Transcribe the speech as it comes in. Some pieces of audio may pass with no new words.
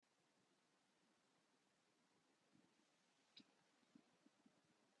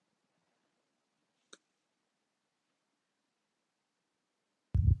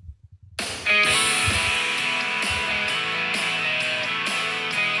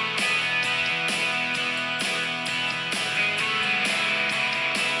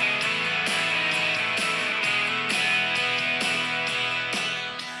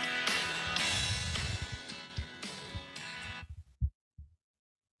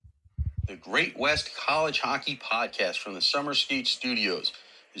The Great West College Hockey Podcast from the Summer Skate Studios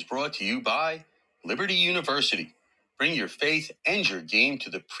is brought to you by Liberty University. Bring your faith and your game to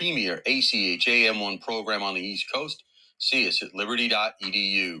the premier ACHA M1 program on the East Coast. See us at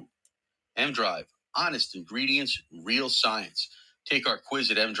liberty.edu. M-Drive, honest ingredients, real science. Take our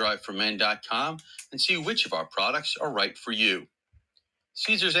quiz at mdriveformen.com and see which of our products are right for you.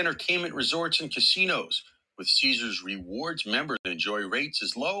 Caesars Entertainment Resorts and Casinos. With Caesars Rewards, members enjoy rates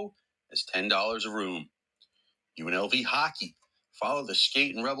as low as $10 a room. UNLV Hockey. Follow the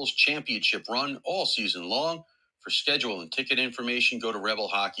Skate and Rebels Championship run all season long. For schedule and ticket information, go to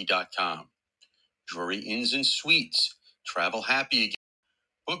rebelhockey.com. Drury Inns and Suites. Travel happy again.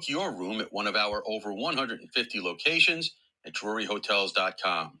 Book your room at one of our over 150 locations at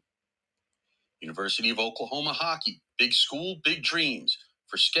druryhotels.com. University of Oklahoma Hockey. Big school, big dreams.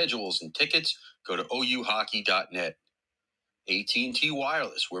 For schedules and tickets, go to ouhockey.net. AT&T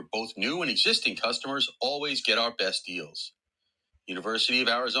Wireless, where both new and existing customers always get our best deals. University of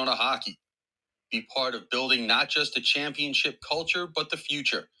Arizona Hockey. Be part of building not just a championship culture, but the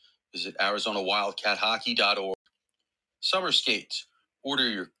future. Visit ArizonaWildcatHockey.org. Summer Skates. Order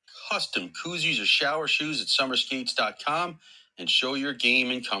your custom koozies or shower shoes at summerskates.com and show your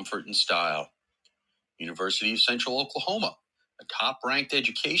game in comfort and style. University of Central Oklahoma. A top-ranked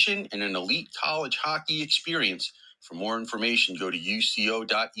education and an elite college hockey experience. For more information, go to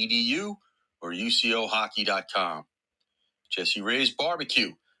uco.edu or ucohockey.com. Jesse Ray's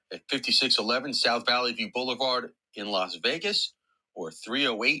Barbecue at 5611 South Valley View Boulevard in Las Vegas or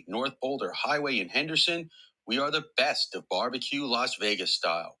 308 North Boulder Highway in Henderson. We are the best of barbecue Las Vegas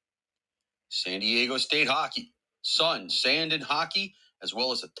style. San Diego State Hockey, sun, sand, and hockey, as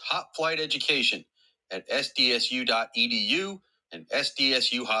well as a top-flight education at sdsu.edu and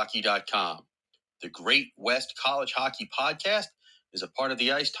sdsuhockey.com. The Great West College Hockey Podcast is a part of the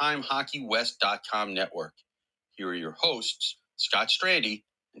IcetimeHockeyWest.com network. Here are your hosts, Scott Strandy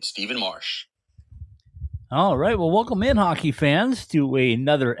and Stephen Marsh. All right. Well, welcome in, hockey fans, to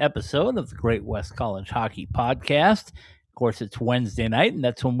another episode of the Great West College Hockey Podcast. Of course, it's Wednesday night, and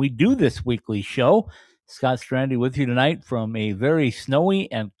that's when we do this weekly show. Scott Strandy with you tonight from a very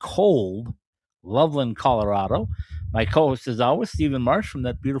snowy and cold Loveland, Colorado. My co-host, as always, Stephen Marsh from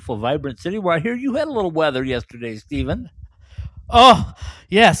that beautiful, vibrant city where I hear you had a little weather yesterday, Stephen. Oh,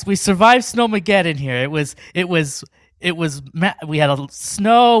 yes, we survived Snowmageddon here. We had a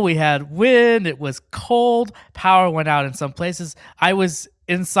snow, we had wind, it was cold, power went out in some places. I was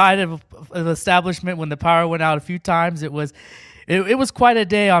inside of an establishment when the power went out a few times. It was quite a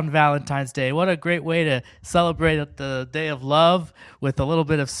day on Valentine's Day. What a great way to celebrate the day of love with a little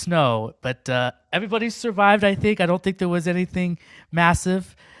bit of snow. But everybody survived, I think. I don't think there was anything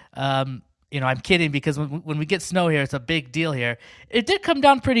massive. I'm kidding because when we get snow here, it's a big deal here. It did come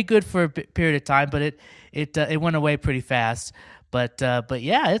down pretty good for a period of time, but it went away pretty fast. But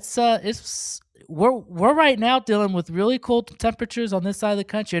yeah, we're right now dealing with really cold temperatures on this side of the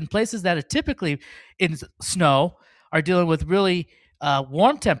country, and places that are typically in snow are dealing with really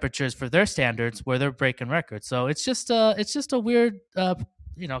warm temperatures for their standards, where they're breaking records. So it's just a weird kind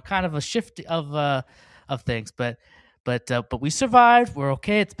of a shift of things, but we survived. We're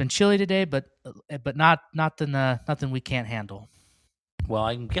okay. It's been chilly today, but nothing we can't handle. Well,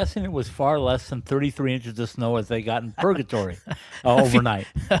 I'm guessing it was far less than 33 inches of snow as they got in purgatory overnight.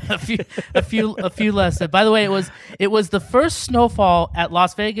 A few less. By the way, it was the first snowfall at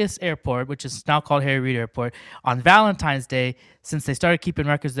Las Vegas Airport, which is now called Harry Reid Airport, on Valentine's Day since they started keeping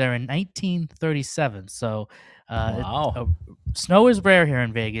records there in 1937. So, wow. Snow is rare here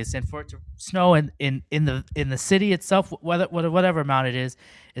in Vegas, and for it to snow in the city itself, whatever amount it is,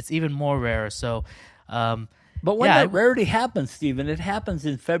 it's even more rare. So. But when that rarity happens, Stephen, it happens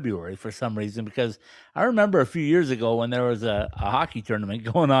in February for some reason, because I remember a few years ago when there was a hockey tournament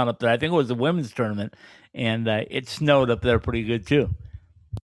going on up there. I think it was a women's tournament, and it snowed up there pretty good too.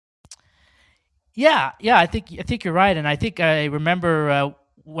 Yeah, I think you're right, and I think I remember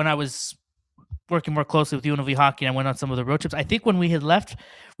when I was working more closely with UNLV Hockey, and I went on some of the road trips. I think when we had left,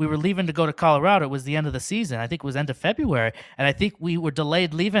 we were leaving to go to Colorado. It was the end of the season. I think it was end of February, and I think we were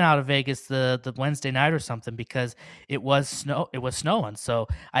delayed leaving out of Vegas the Wednesday night or something because it was snow. It was snowing. So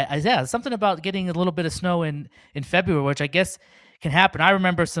something about getting a little bit of snow in February, which I guess can happen. I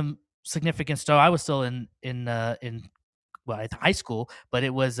remember some significant snow. I was still in high school, but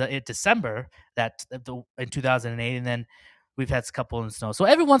it was in December in 2008, and then we've had a couple in snow. So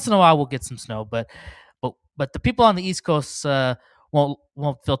every once in a while we'll get some snow, but the people on the East Coast won't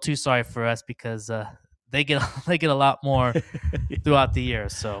feel too sorry for us because they get a lot more throughout the year.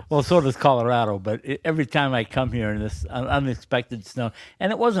 So well, so does Colorado. But every time I come here in this unexpected snow,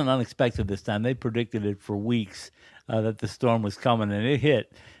 and it wasn't unexpected this time. They predicted it for weeks that the storm was coming, and it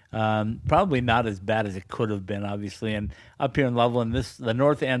hit. Probably not as bad as it could have been, obviously. And up here in Loveland, the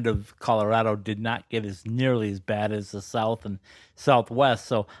north end of Colorado did not get as nearly as bad as the south and southwest.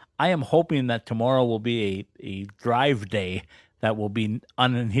 So I am hoping that tomorrow will be a drive day that will be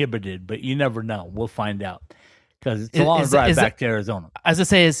uninhibited, but you never know. We'll find out because it's a long drive back to Arizona. As I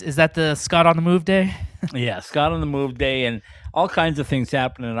say, is that the Scott on the Move day? Yeah, Scott on the Move day, and all kinds of things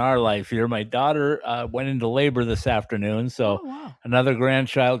happen in our life here. My daughter went into labor this afternoon, so another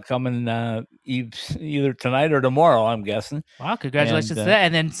grandchild coming either tonight or tomorrow, I'm guessing. Wow, congratulations to that.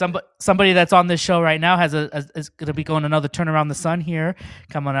 And then somebody that's on this show right now is going to be going another Turn Around the Sun here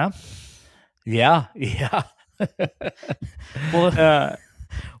coming up. Yeah.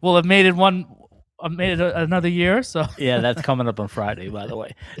 We'll have made it another year. So yeah, that's coming up on Friday, by the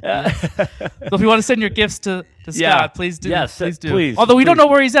way. So if you want to send your gifts to Scott, please do. Yes, please do. Please, although we don't know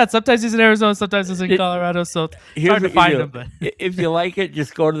where he's at. Sometimes he's in Arizona, sometimes he's in Colorado. So it's hard to find him. But if you like it,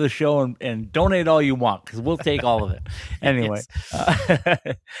 just go to the show and donate all you want because we'll take all of it. Anyway,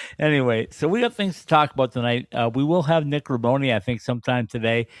 anyway, so we got things to talk about tonight. We will have Nick Raboni, I think, sometime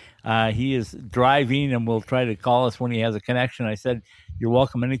today. He is driving and will try to call us when he has a connection. I said, you're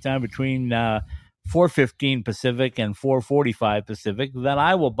welcome anytime between 4:15 Pacific and 4:45 Pacific. Then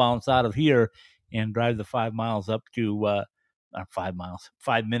I will bounce out of here and drive the 5 miles up to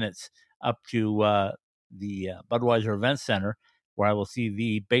 5 minutes up to the Budweiser Event Center, where I will see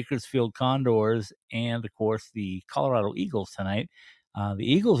the Bakersfield Condors and, of course, the Colorado Eagles tonight. The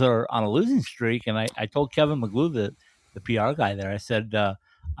Eagles are on a losing streak, and I told Kevin McGlue, the PR guy there, I said,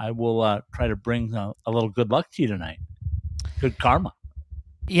 I will try to bring a little good luck to you tonight. Good karma.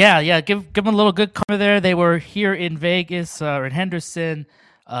 Yeah. Give them a little good karma there. They were here in Vegas or in Henderson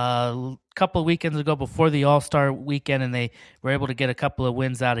a couple of weekends ago before the All-Star weekend, and they were able to get a couple of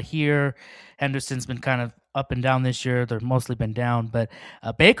wins out of here. Henderson's been kind of up and down this year. They've mostly been down. But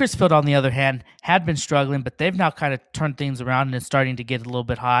Bakersfield, on the other hand, had been struggling, but they've now kind of turned things around and it's starting to get a little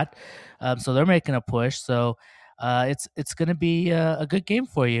bit hot. So they're making a push. So it's going to be a good game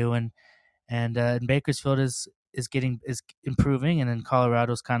for you. And Bakersfield is improving, and then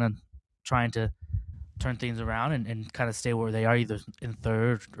Colorado's kind of trying to turn things around and kind of stay where they are, either in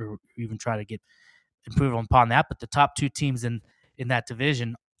third or even try to improve upon that. But the top two teams in that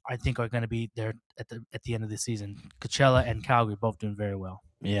division, I think, are going to be there at the end of the season. Coachella and Calgary both doing very well.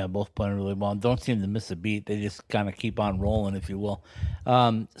 Yeah, both playing really well. Don't seem to miss a beat. They just kind of keep on rolling, if you will.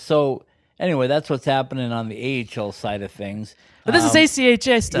 So anyway, that's what's happening on the AHL side of things. But this is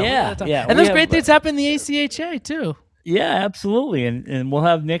ACHA stuff. Yeah. And there's great things happening in the ACHA too. Yeah, absolutely. And we'll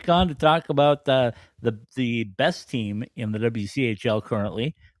have Nick on to talk about the best team in the WCHL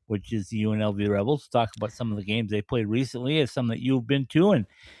currently, which is the UNLV Rebels. Talk about some of the games they played recently, and some that you've been to, and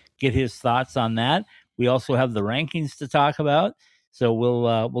get his thoughts on that. We also have the rankings to talk about, so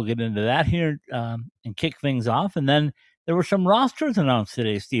we'll get into that here and kick things off. And then there were some rosters announced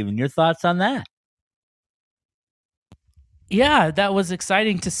today, Stephen. Your thoughts on that? Yeah, that was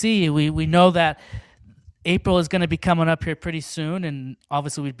exciting to see. We know that April is going to be coming up here pretty soon, and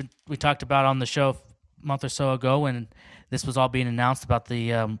obviously we talked about on the show a month or so ago when this was all being announced about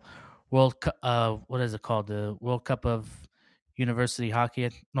the World Cup. What is it called? The World Cup of University Hockey?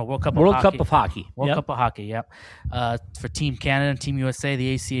 No, World Cup of Hockey. Cup of Hockey. World Cup of Hockey. Yep. For Team Canada and Team USA,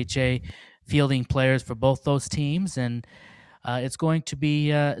 the ACHA fielding players for both those teams, and it's going to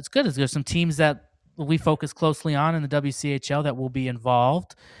be it's good. There's some teams that we focus closely on in the WCHL that will be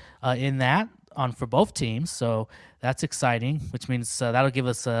involved in that for both teams. So that's exciting, which means that'll give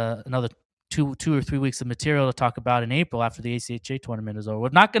us another two or 3 weeks of material to talk about in April after the ACHA tournament is over. We're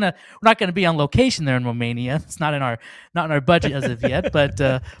not gonna be on location there in Romania. It's not in our budget as of yet, but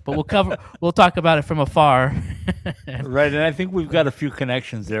we'll talk about it from afar. Right, and I think we've got a few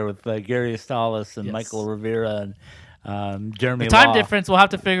connections there with Gary Astalis and Michael Rivera and Jeremy. The time Law. difference, we'll have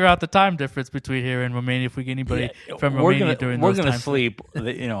to figure out the time difference between here and Romania if we get anybody from Romania during those times.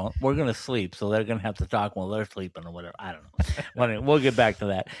 We're going to sleep, so they're going to have to talk while they're sleeping or whatever. I don't know. We'll get back to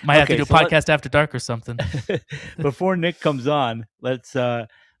that. Might have to do a podcast after dark or something. Before Nick comes on, let's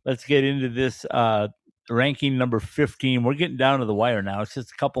get into this ranking number 15. We're getting down to the wire now. It's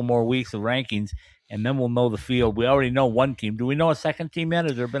just a couple more weeks of rankings, and then we'll know the field. We already know one team. Do we know a second team yet?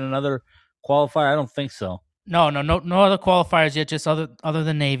 Has there been another qualifier? I don't think so. No other qualifiers yet. Just other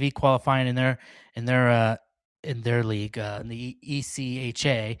than Navy qualifying in their in their league, in the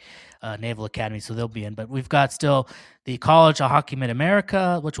ECHA, Naval Academy, so they'll be in. But we've got still the College Hockey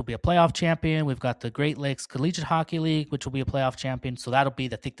Mid-America, which will be a playoff champion. We've got the Great Lakes Collegiate Hockey League, which will be a playoff champion. So that'll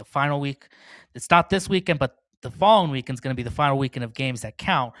be, I think, the final week. It's not this weekend, but the following weekend is going to be the final weekend of games that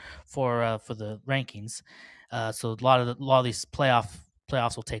count for the rankings. So a lot of these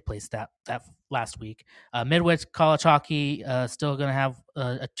playoffs will take place that last week. Midwest College Hockey still going to have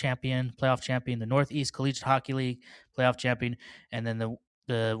a playoff champion. The Northeast Collegiate Hockey League playoff champion, and then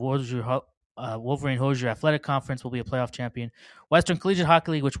the Wolverine Hoosier Athletic Conference will be a playoff champion. Western Collegiate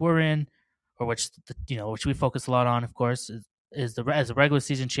Hockey League, which we're in, or which we focus a lot on, of course, is as a regular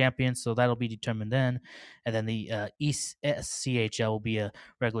season champion, so that'll be determined then. And then the East SCHL will be a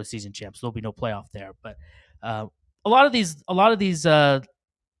regular season champ, so there'll be no playoff there. But a lot of these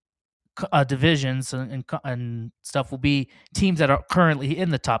divisions and stuff will be teams that are currently in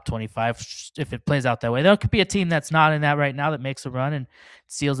the top 25 if it plays out that way. There could be a team that's not in that right now that makes a run and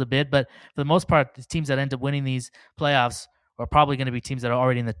seals a bid, but for the most part, the teams that end up winning these playoffs are probably going to be teams that are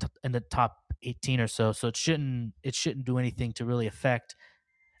already in the top 18 or so. So it shouldn't do anything to really affect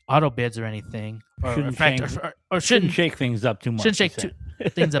auto bids or anything, or shouldn't shake things up too much. Shouldn't shake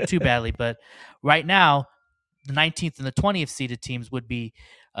things up too badly. But right now, the 19th and the 20th seeded teams would be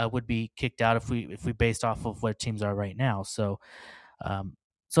kicked out if we based off of what teams are right now. So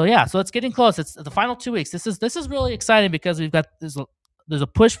it's getting close. It's the final 2 weeks. This is really exciting because we've got there's a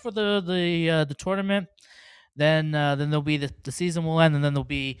push for the tournament. Then there'll be the season will end, and then there'll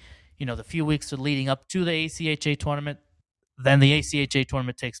be the few weeks leading up to the ACHA tournament. Then the ACHA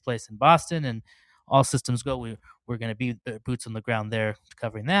tournament takes place in Boston, and all systems go. We're going to be boots on the ground there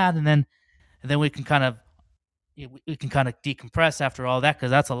covering that, and then we can kind of decompress after all that,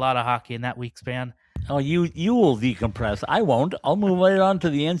 because that's a lot of hockey in that week span. Oh, you will decompress. I won't. I'll move right on to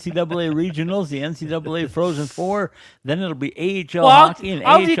the NCAA regionals, the NCAA Frozen Four. Then it'll be AHL hockey and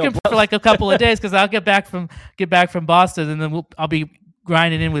I'll AHL decompress for like a couple of days because I'll get back from Boston, and then I'll be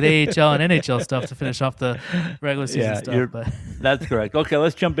grinding in with AHL and NHL stuff to finish off the regular season stuff. But that's correct. Okay,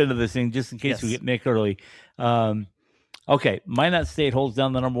 let's jump into this thing just in case we get Nick early. Okay, Minot State holds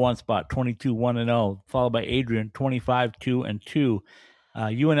down the number 1 spot, 22-1-0, followed by Adrian, 25-2-2.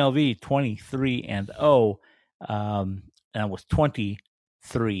 UNLV 23-0, and it was 23-0.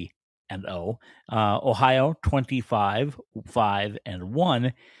 Ohio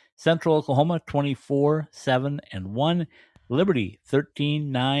 25-5-1. Central Oklahoma 24-7-1. Liberty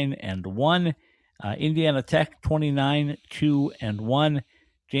 13-9-1. Indiana Tech 29-2-1.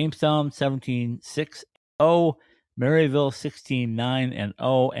 Jamestown 17-6-0. Maryville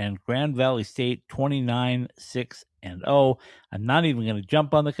 16-9-0, and Grand Valley State 29-6-0. I'm not even going to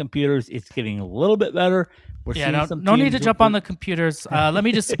jump on the computers. It's getting a little bit better. No need to jump on the computers. Let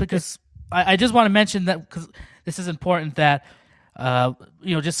me just, because I just want to mention that, because this is important, that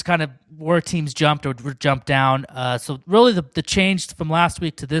just kind of where teams jumped or jumped down. So really the change from last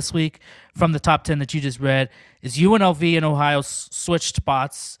week to this week from the top 10 that you just read is UNLV and Ohio switched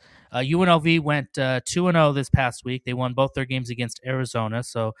spots. UNLV went 2-0 this past week. They won both their games against Arizona,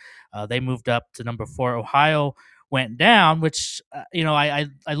 so they moved up to number 4. Ohio went down, which I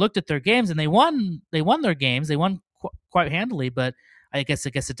looked at their games, and they won their games. They won quite handily, but I guess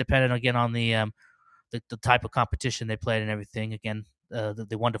it depended again on the type of competition they played and everything. Again,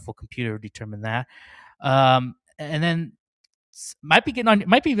 the wonderful computer determined that, and then might be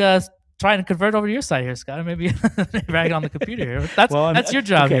trying to convert over to your side here, Scott. Maybe rag on the computer here. That's your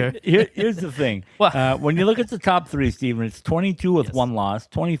job here. Here's the thing. When you look at the top 3, Stephen, it's 22 with 1 loss,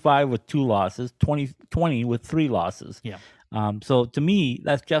 25 with 2 losses, 20 with 3 losses. Yeah. So to me,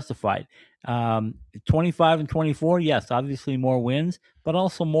 that's justified. 25 and 24, yes, obviously more wins, but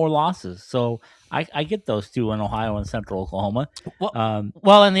also more losses. So I get those two in Ohio and Central Oklahoma.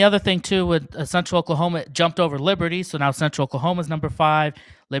 Well, and the other thing too, with Central Oklahoma, it jumped over Liberty, so now Central Oklahoma is number 5.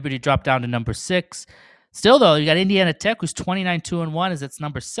 Liberty dropped down to number 6. Still, though, you got Indiana Tech, who's 29-2-1, is its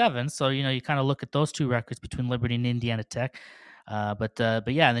number 7. So you kind of look at those two records between Liberty and Indiana Tech. But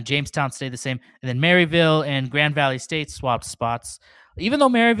yeah, and then Jamestown stayed the same, and then Maryville and Grand Valley State swapped spots. Even though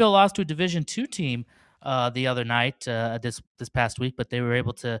Maryville lost to a Division II team the other night, this past week, but they were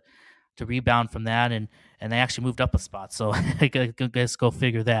able to rebound from that, and they actually moved up a spot. So I guess go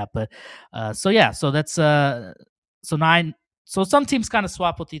figure that. But so that's 9. So some teams kind of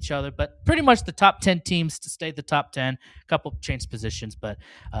swap with each other, but pretty much the top 10 teams to stay the top 10. A couple changed positions, but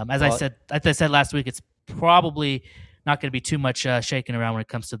as I said last week, it's probably not going to be too much shaking around when it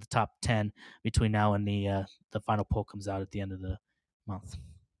comes to the top 10 between now and the final poll comes out at the end of the month.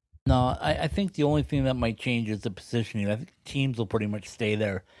 No, I think the only thing that might change is the positioning. I think teams will pretty much stay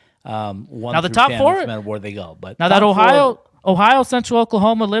there. 1 Now the through top 10, four, doesn't matter where they go. But now that top Ohio, Central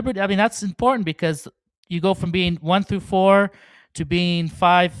Oklahoma, Liberty, I mean, that's important because you go from being 1 through 4 to being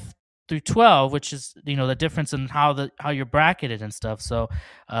 5 through 12, which is, the difference in how you're bracketed and stuff. So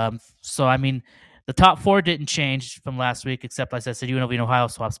I mean, the top 4 didn't change from last week, except, as I said, UNLV and Ohio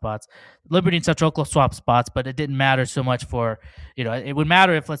swap spots. Liberty and Central Oklahoma swap spots, but it didn't matter so much for, it would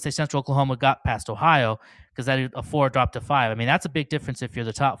matter if, let's say, Central Oklahoma got past Ohio, because that a 4 dropped to 5. I mean, that's a big difference if you're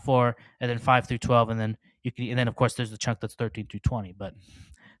the top 4 and then 5 through 12, and then of course there's the chunk that's 13 through 20. But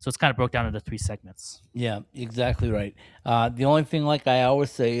so it's kind of broke down into 3 segments. Yeah, exactly right. The only thing, like I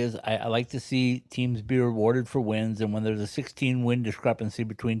always say, is I like to see teams be rewarded for wins, and when there's a 16-win discrepancy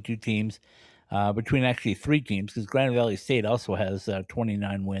between 2 teams, between actually 3 teams, because Grand Valley State also has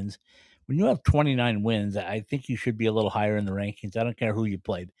 29 wins. When you have 29 wins, I think you should be a little higher in the rankings. I don't care who you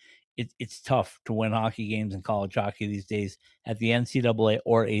played. It's tough to win hockey games in college hockey these days at the NCAA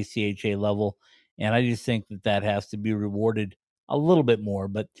or ACHA level, and I just think that has to be rewarded a little bit more.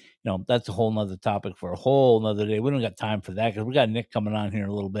 But that's a whole nother topic for a whole nother day. We don't got time for that because we got Nick coming on here in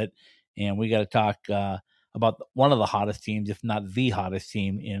a little bit, and we got to talk about one of the hottest teams, if not the hottest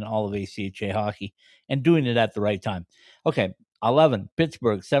team in all of ACHA hockey, and doing it at the right time. Okay, 11,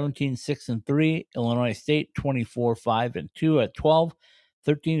 Pittsburgh, 17-6-3. Illinois State, 24-5-2 at 12.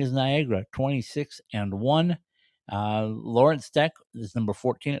 13 is Niagara, 26-1. Lawrence Tech is number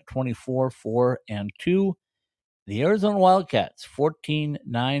 14 at 24-4-2. The Arizona Wildcats,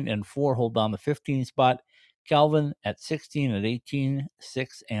 14-9-4, hold down the 15 spot. Calvin at 16 at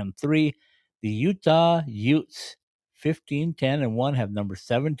 18-6-3. The Utah Utes, 15-10-1, have number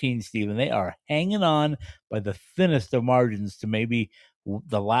 17, Stephen. They are hanging on by the thinnest of margins to maybe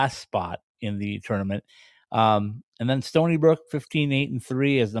the last spot in the tournament. And then Stony Brook,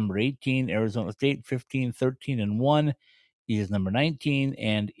 15-8-3, as number 18. Arizona State, 15-13-1. He is number 19,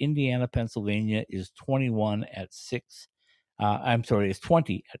 and Indiana, Pennsylvania is 21 at 6. Is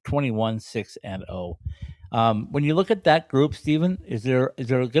 20 at 21-6-0. When you look at that group, Stephen, is there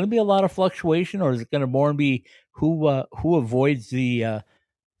going to be a lot of fluctuation, or is it going to more be who avoids the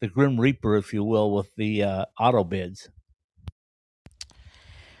Grim Reaper, if you will, with the auto bids?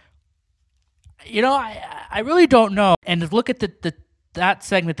 I really don't know. And look at that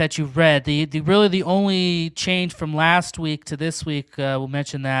segment that you read. The only change from last week to this week, we'll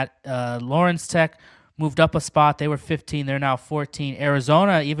mention that Lawrence Tech moved up a spot. They were 15. They're now 14.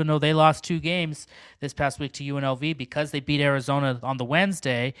 Arizona, even though they lost 2 games this past week to UNLV, because they beat Arizona on the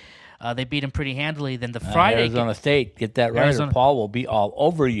Wednesday, they beat them pretty handily. Then the Friday Arizona State, get that right, or Paul will be all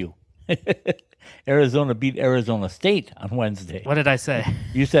over you. Arizona beat Arizona State on Wednesday. What did I say?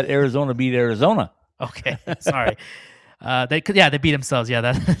 You said Arizona beat Arizona. Okay, sorry. They beat themselves. Yeah,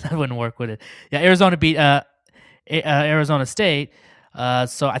 that wouldn't work, would it? Yeah, Arizona beat Arizona State.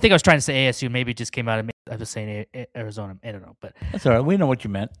 So I think I was trying to say ASU. Maybe it just came out of me. I was saying Arizona. I don't know, but that's all right. We know what you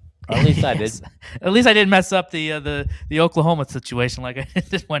meant. Or at least I did. At least I didn't mess up the Oklahoma situation like I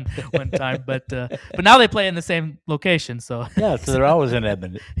did one time. But now they play in the same location. So yeah, so they're always in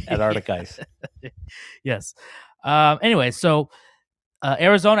Edmond at Arctic Ice. Yes. Anyway, so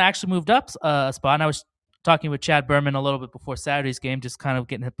Arizona actually moved up a spot. And I was talking with Chad Berman a little bit before Saturday's game, just kind of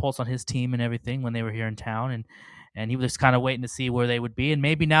getting a pulse on his team and everything when they were here in town, and he was kind of waiting to see where they would be. And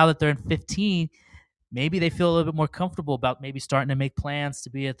maybe now that they're in 15, maybe they feel a little bit more comfortable about maybe starting to make plans to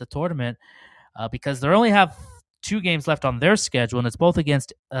be at the tournament because they only have 2 games left on their schedule, and it's both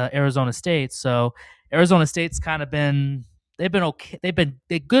against Arizona State. So Arizona State's kind of they've been okay.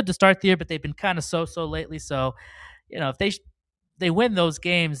 They're good to start the year, but they've been kind of so lately. So, if they win those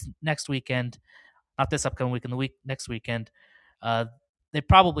games next weekend, not this upcoming weekend, next weekend, they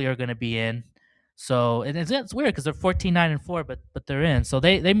probably are going to be in. So it's weird because they're 14-9-4, but they're in. So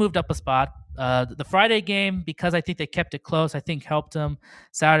they moved up a spot. The Friday game, because I think they kept it close, I think helped them.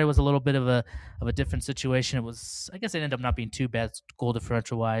 Saturday was a little bit of a different situation. It was, I guess, it ended up not being too bad goal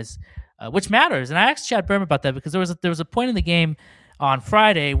differential wise, which matters. And I asked Chad Berman about that because there was a point in the game on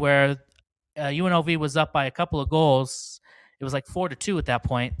Friday where UNLV was up by a couple of goals. It was like 4-2 at that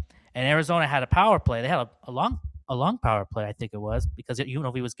point, and Arizona had a power play. They had a long power play, I think it was, because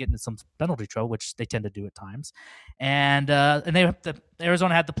UNLV was getting some penalty trouble, which they tend to do at times, and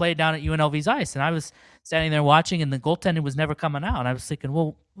Arizona had to play down at UNLV's ice, and I was standing there watching, and the goaltending was never coming out, and I was thinking,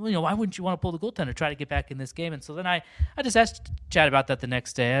 well, why wouldn't you want to pull the goaltender, try to get back in this game? And so then I just asked Chad about that the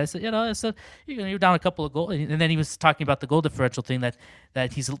next day. I said, you're down a couple of goals, and then he was talking about the goal differential thing, that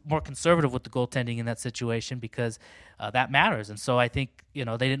he's more conservative with the goaltending in that situation because that matters, and so I think they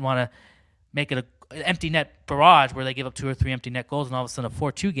didn't want to make it an empty net barrage where they give up 2 or 3 empty net goals, and all of a sudden a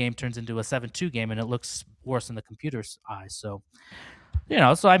 4-2 game turns into a 7-2 game, and it looks worse in the computer's eyes. So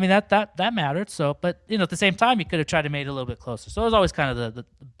So I mean that mattered. So, but at the same time, you could have tried to make it a little bit closer. So it was always kind of the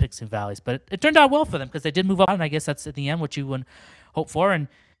peaks and valleys. But it turned out well for them because they did move up, and I guess that's at the end what you would hope for. And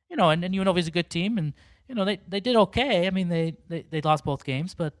and UNLV is a good team, and they did okay. I mean they lost both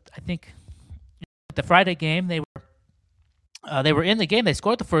games, but I think the Friday game they were in the game. They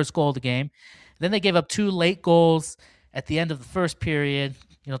scored the first goal of the game, then they gave up 2 late goals at the end of the first period.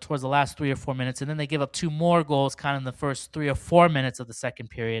 Towards the last 3 or 4 minutes, and then they give up 2 more goals kind of in the first 3 or 4 minutes of the second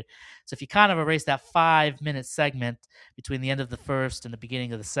period. So if you kind of erase that 5-minute segment between the end of the first and the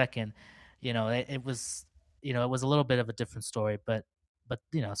beginning of the second, it was a little bit of a different story. But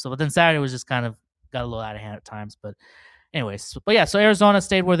then Saturday was just kind of got a little out of hand at times. But anyways, so Arizona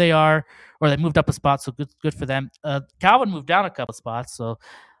stayed where they are, or they moved up a spot, so good for them. Calvin moved down a couple spots, so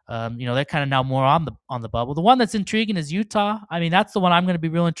they're kind of now more on the bubble. The one that's intriguing is Utah. I mean, that's the one I'm going to be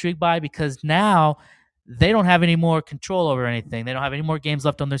real intrigued by because now they don't have any more control over anything. They don't have any more games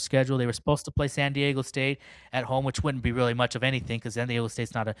left on their schedule. They were supposed to play San Diego State at home, which wouldn't be really much of anything because San Diego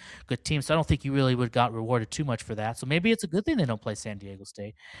State's not a good team. So I don't think you really would got rewarded too much for that. So maybe it's a good thing they don't play San Diego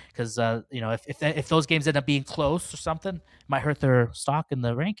State because if those games end up being close or something, it might hurt their stock in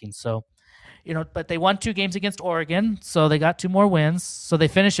the rankings. So. But they won 2 games against Oregon, so they got 2 more wins. So they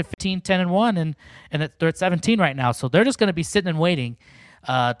finished at 15-10-1, and they're at 17 right now. So they're just going to be sitting and waiting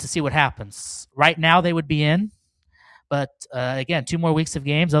to see what happens. Right now, they would be in, but again, 2 more weeks of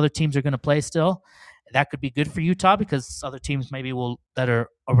games. Other teams are going to play still. That could be good for Utah because other teams maybe that are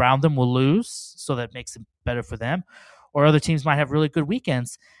around them will lose, so that makes it better for them. Or other teams might have really good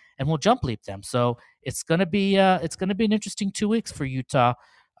weekends and will jump leap them. So it's going to be an interesting 2 weeks for Utah.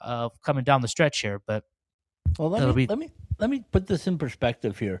 Coming down the stretch here, but let me put this in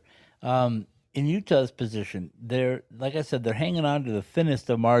perspective here. In Utah's position, like I said, they're hanging on to the thinnest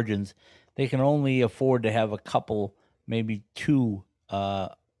of margins. They can only afford to have a couple, maybe 2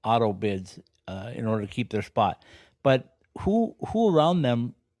 auto bids in order to keep their spot. But who around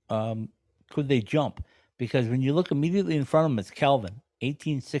them could they jump? Because when you look immediately in front of them, it's Calvin,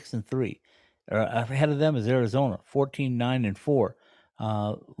 18-6-3. Ahead of them is Arizona, 14-9-4.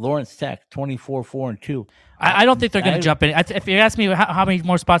 Lawrence Tech, 24-4-2. I don't think they're going to jump in. If you ask me how many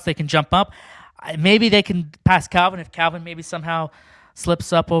more spots they can jump up, maybe they can pass Calvin. If Calvin maybe somehow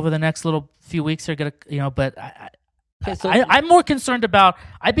slips up over the next little few weeks, they're going to, But I'm more concerned about.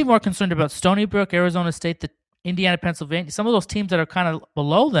 I'd be more concerned about Stony Brook, Arizona State, the Indiana, Pennsylvania. Some of those teams that are kind of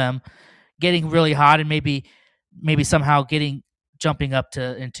below them, getting really hot and maybe somehow jumping up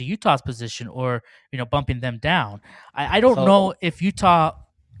into Utah's position or bumping them down. I don't know if Utah,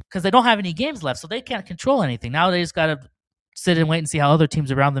 because they don't have any games left, so they can't control anything. Now they just got to sit and wait and see how other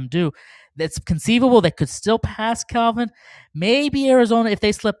teams around them do. It's conceivable they could still pass Calvin. Maybe Arizona if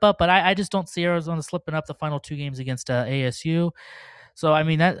they slip up, but I just don't see Arizona slipping up the final 2 games against ASU. So I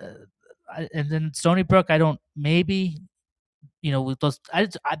mean that, and then Stony Brook, I don't maybe with those.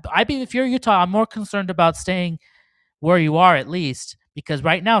 I'd be if you're Utah, I'm more concerned about staying where you are at least, because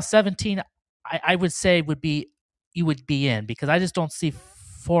right now 17 I would say you would be in, because I just don't see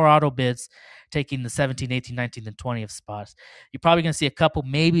 4 auto bids taking the 17, 18, 19, and 20th spots. You're probably going to see a couple,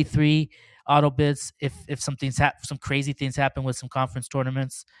 maybe 3 auto bids if some crazy things happen with some conference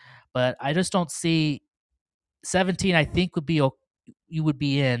tournaments, but I just don't see 17. I think you would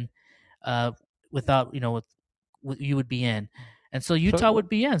be in without you would be in. And so Utah would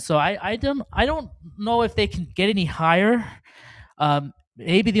be in. So I don't know if they can get any higher.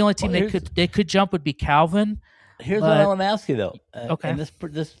 Maybe the only team they could jump would be Calvin. Here's what I want to ask you though. Okay. And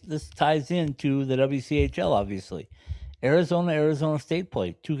this ties into the WCHL obviously. Arizona State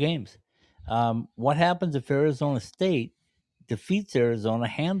played 2 games. What happens if Arizona State defeats Arizona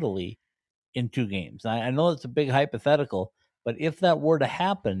handily in 2 games? I know it's a big hypothetical, but if that were to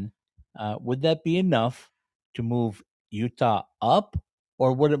happen, would that be enough to move Utah up,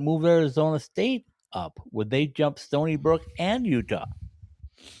 or would it move Arizona State up? Would they jump Stony Brook and Utah?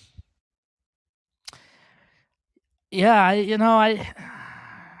 Yeah,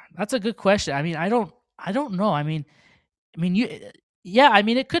 that's a good question. I mean, I don't know. I mean,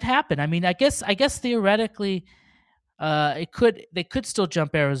 it could happen. I mean, I guess theoretically, they could still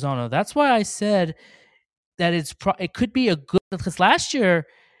jump Arizona. That's why I said that it could be a good, because last year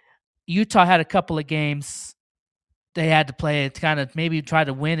Utah had a couple of games they had to play to kind of maybe try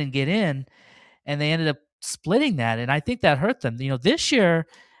to win and get in, and they ended up splitting that, and I think that hurt them. This year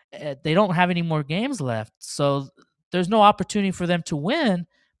they don't have any more games left, so there's no opportunity for them to win,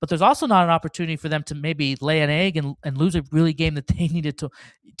 but there's also not an opportunity for them to maybe lay an egg and lose a really game that they needed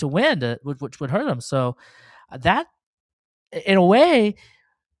to win, which would hurt them. So that, in a way,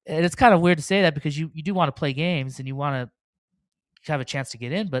 and it's kind of weird to say that because you do want to play games and you want to have a chance to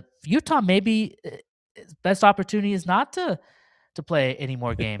get in. But Utah, maybe best opportunity is not to play any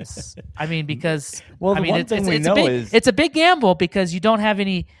more games. I mean, because it's a big gamble because you don't have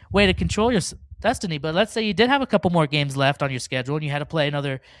any way to control your destiny. But let's say you did have a couple more games left on your schedule, and you had to play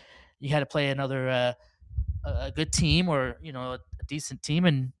another a good team or a decent team,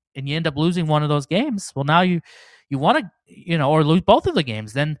 and you end up losing one of those games. Well, now you want to or lose both of the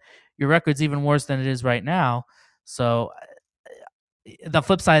games, then your record's even worse than it is right now. So the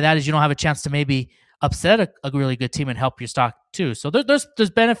flip side of that is you don't have a chance to maybe upset a really good team and help your stock too. So there's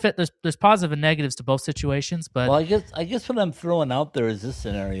benefit, there's positive and negatives to both situations. But I guess what I'm throwing out there is this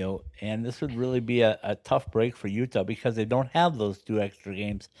scenario, and this would really be a tough break for Utah because they don't have those 2 extra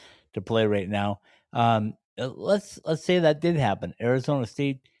games to play right now. Let's say that did happen. Arizona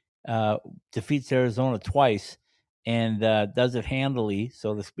State defeats Arizona twice and does it handily,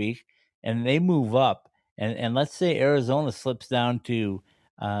 so to speak, and they move up. And let's say Arizona slips down to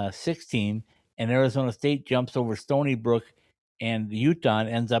 16, and Arizona State jumps over Stony Brook, and Utah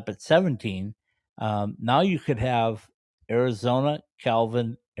ends up at 17. Now you could have Arizona,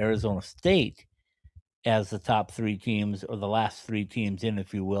 Calvin, Arizona State as the top 3 teams, or the last 3 teams in,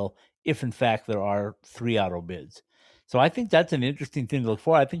 if you will, if in fact there are 3 auto bids. So I think that's an interesting thing to look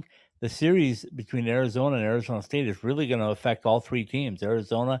for. I think the series between Arizona and Arizona State is really going to affect all 3 teams: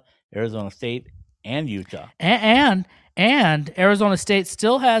 Arizona, Arizona State, and Utah. And Arizona State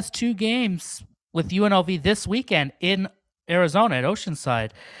still has 2 games with UNLV this weekend in Arizona at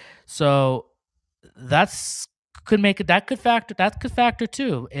Oceanside. So that could factor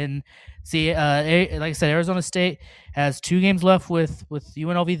too. And see, like I said, Arizona State has 2 games left with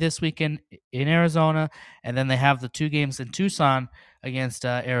UNLV this weekend in Arizona, and then they have the 2 games in Tucson against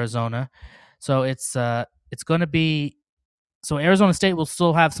Arizona. So it's going to be. So Arizona State will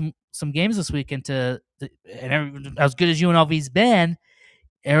still have some games this weekend and as good as UNLV's been,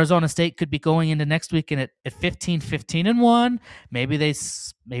 Arizona State could be going into next weekend at 15-15-1. Maybe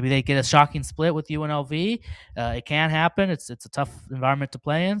they get a shocking split with UNLV. It can happen. It's a tough environment to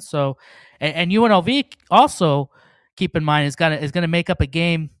play in. So, and UNLV also, keep in mind, is gonna make up a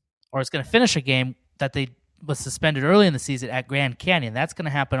game, or it's gonna finish a game that they was suspended early in the season at Grand Canyon. That's going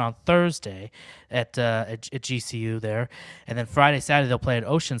to happen on Thursday at GCU there, and then Friday, Saturday they'll play at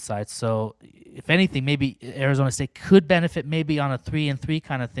Oceanside. So, if anything, maybe Arizona State could benefit maybe on a 3-3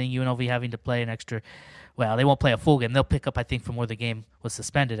 kind of thing. UNLV having to play an extra. Well, they won't play a full game. They'll pick up, I think, from where the game was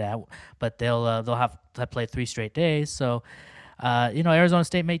suspended at, but they'll have to play 3 straight days. So, Arizona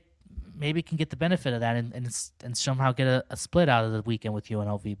State maybe can get the benefit of that and somehow get a split out of the weekend with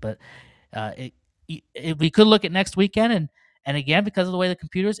UNLV. But we could look at next weekend, and again, because of the way the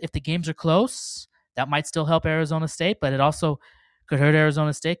computers, if the games are close, that might still help Arizona State, but it also could hurt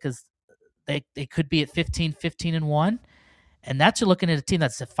Arizona State because they could be at 15-15-1, and that's, you're looking at a team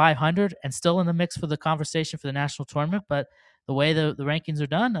that's at 500 and still in the mix for the conversation for the national tournament. But the way the rankings are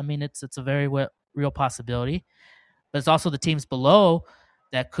done, I mean, it's a very real possibility. But it's also the teams below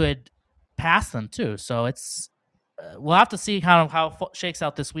that could pass them too. So we'll have to see how it shakes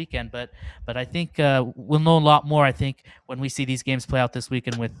out this weekend, but I think we'll know a lot more, I think, when we see these games play out this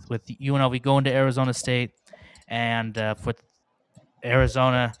weekend with UNLV going to Arizona State, and for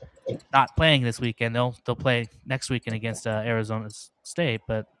Arizona not playing this weekend, they'll play next weekend against Arizona State,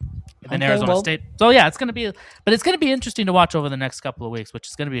 but then Arizona State. So yeah, it's going to be interesting to watch over the next couple of weeks, which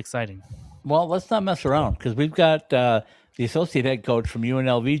is going to be exciting. Well, let's not mess around, because we've got the associate head coach from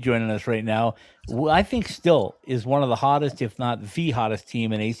UNLV joining us right now, who I think still is one of the hottest, if not the hottest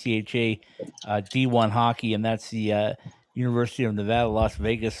team in ACHA D1 hockey, and that's the University of Nevada, Las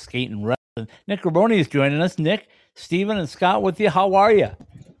Vegas Skate and Wrestling. Nick Raboni is joining us. Nick, Steven, and Scott with you. How are you?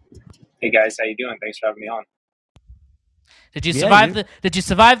 Hey guys, how you doing? Thanks for having me on. Did you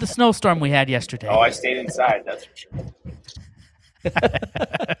survive the snowstorm we had yesterday? Oh, I stayed inside, that's for sure.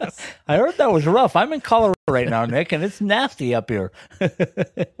 I heard that was rough. I'm in Colorado right now, Nick, and it's nasty up here.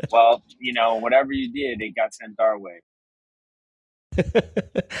 Well, whatever you did, it got sent our way.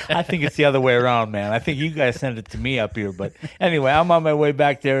 I think it's the other way around, man. I think you guys sent it to me up here. But anyway, I'm on my way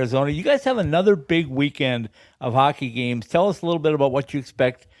back to Arizona. You guys have another big weekend of hockey games. Tell us a little bit about what you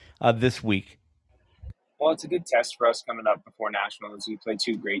expect this week. Well, it's a good test for us coming up before Nationals. We play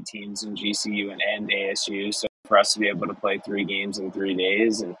 2 great teams in GCU and ASU. So for us to be able to play 3 games in 3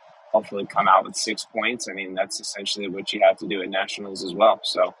 days and hopefully come out with 6 points, I mean, that's essentially what you have to do at Nationals as well.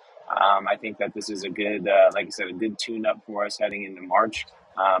 So I think that this is a good, like I said, a good tune-up for us heading into March.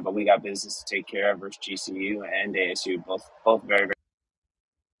 But we got business to take care of versus GCU and ASU, both very, very.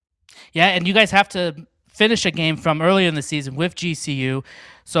 Yeah, and you guys have to finish a game from earlier in the season with GCU.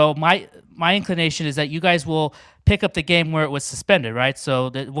 So my inclination is that you guys will pick up the game where it was suspended, right? So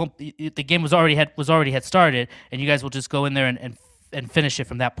the game was already had started, and you guys will just go in there and finish it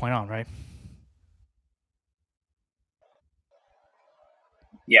from that point on, right?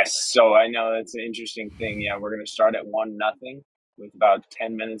 Yes. So I know that's an interesting thing. Yeah, we're going to start at 1-0 with about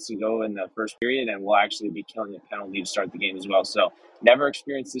 10 minutes to go in the first period, and we'll actually be killing a penalty to start the game as well. So never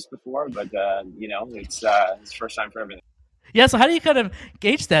experienced this before, but it's the first time for everything. Yeah. So how do you kind of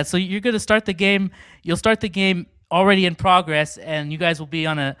gauge that? So you're going to start the game. You'll start the game already in progress, and you guys will be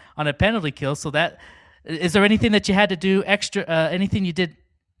on a penalty kill. So that is there anything that you had to do extra? Anything you did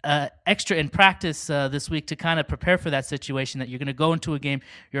extra in practice this week to kind of prepare for that situation that you're going to go into a game,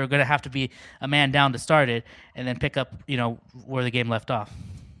 you're going to have to be a man down to start it, and then pick up, where the game left off?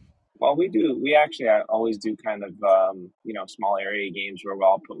 Well, we actually always do kind of, small area games where we'll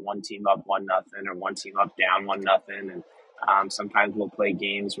all put one team up 1-0 or one team up down 1-0. And sometimes we'll play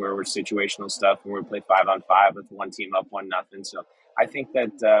games where we're situational stuff where we play 5-on-5 with one team up 1-0. So I think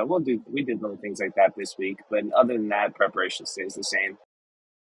that we did little things like that this week. But other than that, preparation stays the same.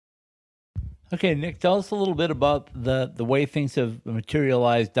 Okay, Nick, tell us a little bit about the way things have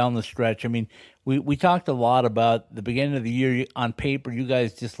materialized down the stretch. I mean, we talked a lot about the beginning of the year. On paper, you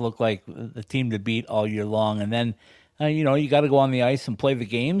guys just look like the team to beat all year long. And then, you got to go on the ice and play the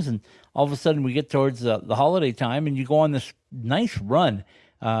games. And all of a sudden we get towards the holiday time and you go on this nice run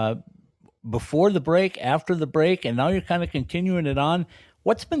before the break, after the break, and now you're kind of continuing it on.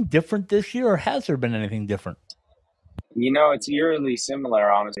 What's been different this year, or has there been anything different? It's eerily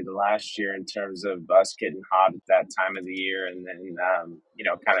similar, honestly, to last year in terms of us getting hot at that time of the year and then,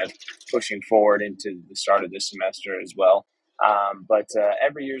 kind of pushing forward into the start of this semester as well. But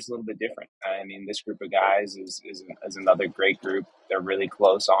every year is a little bit different. I mean, this group of guys is another great group. They're really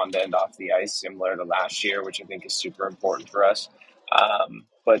close on to end off the ice, similar to last year, which I think is super important for us.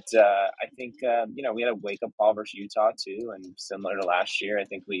 But I think, we had a wake-up call versus Utah, too, and similar to last year, I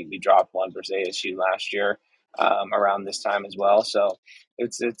think we dropped one versus ASU last year. Around this time as well. So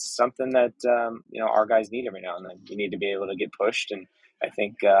it's something that, our guys need every now and then. You need to be able to get pushed. And I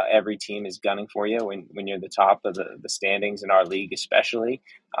think every team is gunning for you when you're the top of the standings in our league, especially.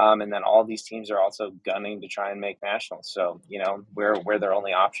 And then all these teams are also gunning to try and make nationals. So, we're their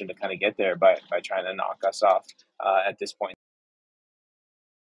only option to kind of get there by trying to knock us off at this point.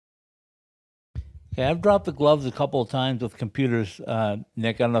 Okay, I've dropped the gloves a couple of times with computers,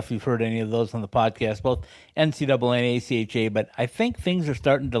 Nick. I don't know if you've heard any of those on the podcast, both NCAA and ACHA, but I think things are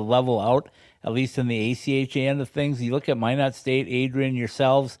starting to level out, at least in the ACHA end of things. You look at Minot State, Adrian,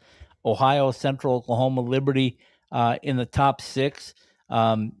 yourselves, Ohio, Central, Oklahoma, Liberty in the top 6.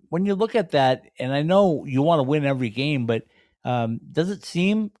 When you look at that, and I know you want to win every game, but does it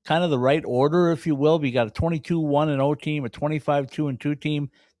seem kind of the right order, if you will? You got a 22-1-0 team, a 25-2-2 team,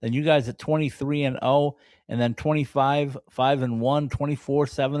 then you guys at 23-0, and then 25-5-1,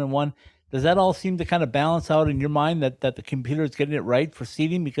 24-7-1. Does that all seem to kind of balance out in your mind that the computer is getting it right for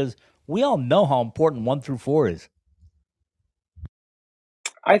seeding? Because we all know how important 1 through 4 is.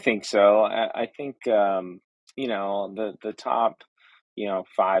 I think so. I think the top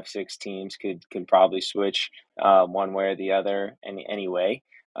 5-6 teams could probably switch one way or the other anyway.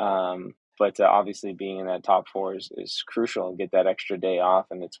 But obviously being in that top 4 is crucial and get that extra day off.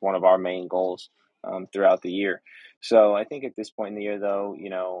 And it's one of our main goals throughout the year. So I think at this point in the year, though,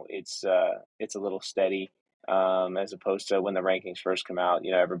 it's a little steady as opposed to when the rankings first come out.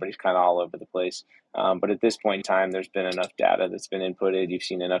 Everybody's kind of all over the place. But at this point in time, there's been enough data that's been inputted. You've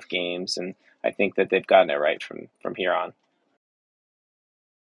seen enough games. And I think that they've gotten it right from here on.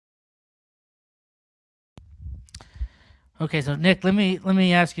 Okay, so Nick, let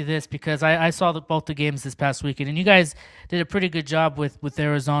me ask you this, because I saw both the games this past weekend, and you guys did a pretty good job with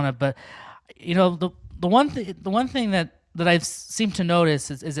Arizona. But the one thing that I've seemed to notice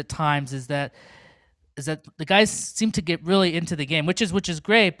is at times is that the guys seem to get really into the game, which is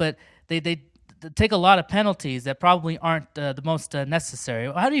great, but they take a lot of penalties that probably aren't the most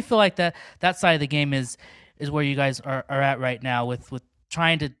necessary. How do you feel like that side of the game is where you guys are at right now with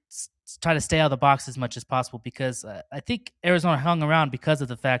trying to stay out of the box as much as possible? Because I think Arizona hung around because of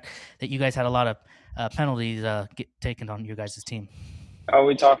the fact that you guys had a lot of penalties taken on your guys' team. Oh,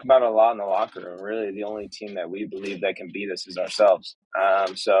 we talk about it a lot in the locker room. Really, the only team that we believe that can beat us is ourselves.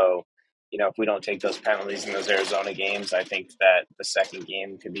 So, if we don't take those penalties in those Arizona games, I think that the second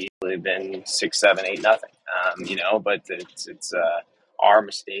game could be been 6-7, 8-0. But it's are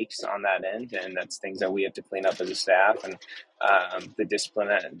mistakes on that end, and that's things that we have to clean up as a staff. And the discipline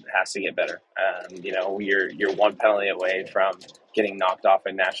has to get better. You're one penalty away from getting knocked off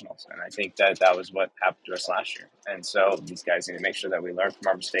at nationals, and I think that was what happened to us last year. And so these guys need to make sure that we learn from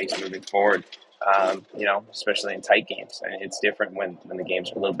our mistakes moving forward. Especially in tight games. And it's different when the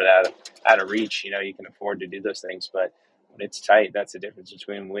games are a little bit out of reach. You can afford to do those things, but when it's tight, that's the difference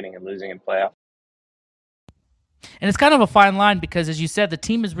between winning and losing in playoff. And it's kind of a fine line because, as you said, the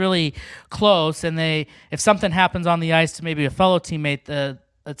team is really close, and if something happens on the ice to maybe a fellow teammate,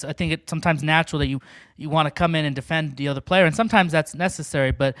 I think it's sometimes natural that you want to come in and defend the other player, and sometimes that's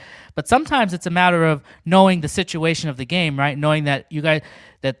necessary. But sometimes it's a matter of knowing the situation of the game, right? Knowing that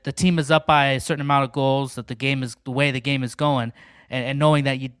that the team is up by a certain amount of goals, that the game is the way the game is going, and knowing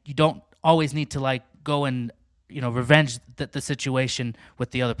that you don't always need to go and revenge the situation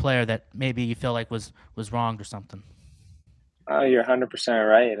with the other player that maybe you feel like was wronged or something. You're 100%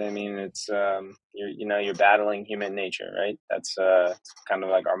 right. I mean, it's you're battling human nature, right? That's kind of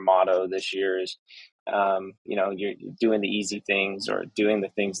like our motto this year is, you're doing the easy things or doing the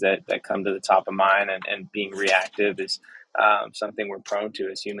things that come to the top of mind, and being reactive is something we're prone to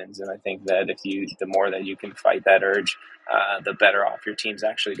as humans. And I think that the more that you can fight that urge, the better off your team's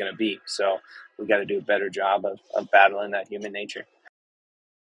actually going to be. So we got to do a better job of battling that human nature.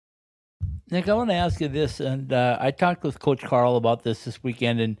 Nick, I want to ask you this, and I talked with Coach Carl about this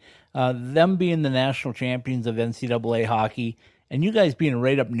weekend, and them being the national champions of NCAA hockey, and you guys being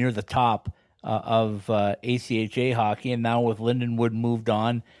right up near the top of ACHA hockey, and now with Lindenwood moved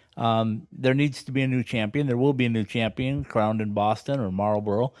on, there needs to be a new champion. There will be a new champion crowned in Boston or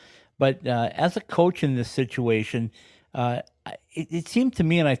Marlborough. But as a coach in this situation, it seemed to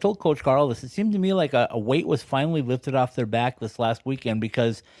me, and I told Coach Carl this, it seemed to me like a weight was finally lifted off their back this last weekend,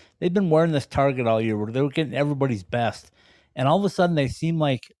 because they've been wearing this target all year where they were getting everybody's best. And all of a sudden they seem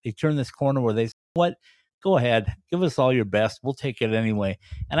like they turn this corner where they say, what? Go ahead, give us all your best. We'll take it anyway.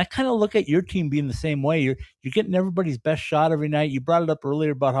 And I kind of look at your team being the same way. You're getting everybody's best shot every night. You brought it up earlier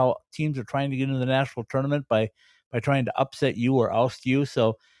about how teams are trying to get into the national tournament by trying to upset you or oust you.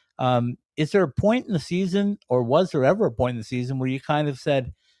 So is there a point in the season, or was there ever a point in the season where you kind of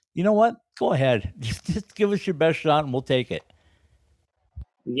said, you know what, go ahead, just give us your best shot and we'll take it?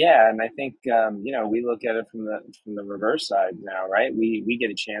 Yeah, and I think we look at it from the reverse side now, right? We get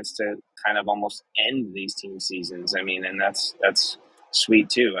a chance to kind of almost end these team seasons. I mean, and that's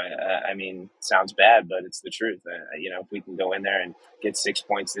sweet too. I mean, sounds bad, but it's the truth. If we can go in there and get 6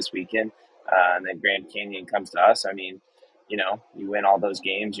 points this weekend, and then Grand Canyon comes to us, I mean, you win all those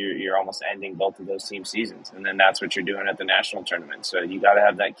games, you're almost ending both of those team seasons, and then that's what you're doing at the national tournament. So you got to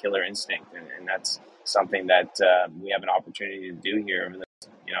have that killer instinct, and that's something that we have an opportunity to do here over the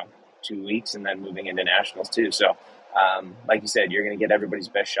 2 weeks, and then moving into nationals too. So like you said, you're going to get everybody's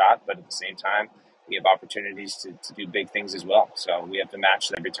best shot, but at the same time we have opportunities to do big things as well. So we have to match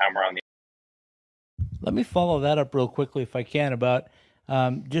that every time we're on the. Let me follow that up real quickly if I can, about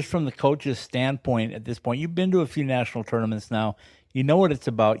just from the coach's standpoint at this point. You've been to a few national tournaments now. You know what it's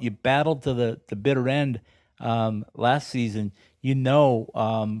about. You battled to the bitter end last season. You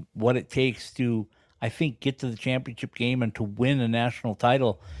know what it takes to, I think, get to the championship game and to win a national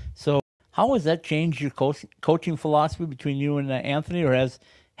title. So how has that changed your coaching philosophy between you and Anthony, or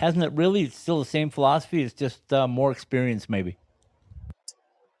hasn't it really? It's still the same philosophy. It's just more experience maybe.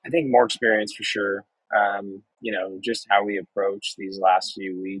 I think more experience for sure. Just how we approach these last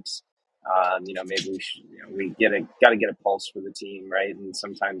few weeks. Maybe we got to get a pulse for the team, right? And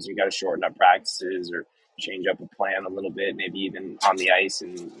sometimes you got to shorten up practices or change up a plan a little bit, maybe even on the ice,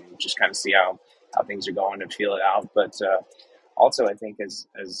 and just kind of see how things are going and feel it out. But also, I think as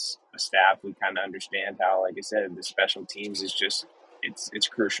a staff, we kind of understand how, like I said, the special teams is just it's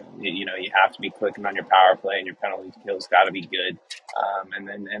crucial. You have to be clicking on your power play, and your penalty kills got to be good. And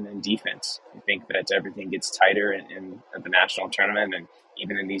then defense. I think that everything gets tighter in at the national tournament, and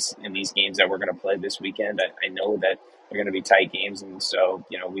even in these games that we're going to play this weekend. I know that they're going to be tight games, and so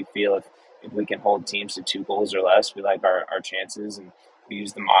we feel if we can hold teams to 2 goals or less, we like our chances, and we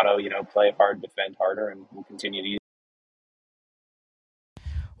use the motto, play hard, defend harder, and we'll continue to use.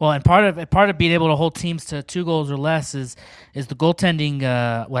 Well, and part of being able to hold teams to 2 goals or less is the goaltending.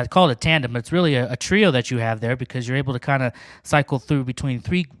 I call it a tandem, but it's really a trio that you have there, because you're able to kind of cycle through between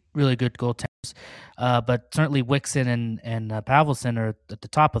 3 really good goaltenders. But certainly Wixon and Pavelson are at the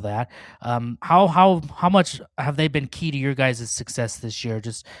top of that. How much have they been key to your guys' success this year?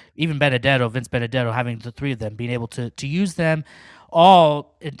 Just even Vince Benedetto, having the 3 of them, being able to use them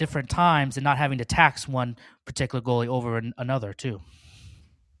all at different times and not having to tax one particular goalie over another too.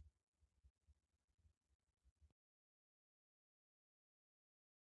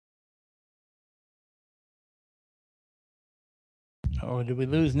 Oh, did we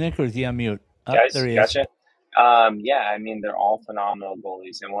lose Nick, or is he on mute? Oh, Guys, there he is. gotcha. Yeah, I mean, they're all phenomenal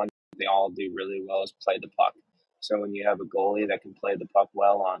goalies, and one thing they all do really well is play the puck. So when you have a goalie that can play the puck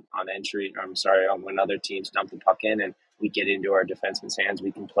well on entry, when other teams dump the puck in and we get into our defenseman's hands,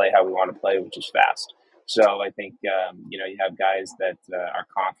 we can play how we want to play, which is fast. So I think you have guys that are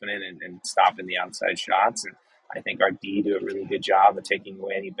confident and stopping the outside shots, and I think our D do a really good job of taking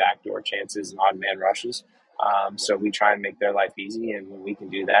away any backdoor chances and odd man rushes. So we try and make their life easy, and when we can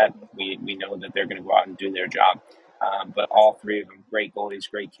do that, we know that they're going to go out and do their job. But all three of them, great goalies,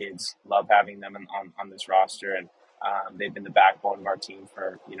 great kids. Love having them on this roster, and they've been the backbone of our team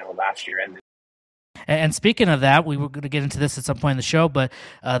for last year and. And speaking of that, we were going to get into this at some point in the show, but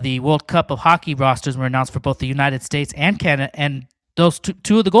the World Cup of Hockey rosters were announced for both the United States and Canada, and those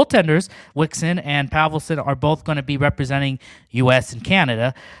two of the goaltenders, Wixon and Pavelson, are both going to be representing U.S. and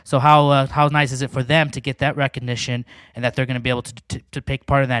Canada. So how nice is it for them to get that recognition, and that they're going to be able to take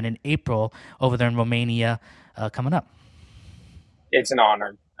part in that in April over there in Romania coming up? It's an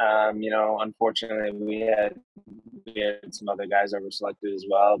honor. Unfortunately, we had some other guys that were selected as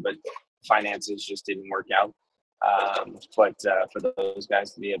well, but finances just didn't work out. But for those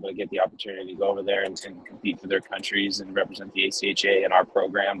guys to be able to get the opportunity to go over there and compete for their countries and represent the ACHA in our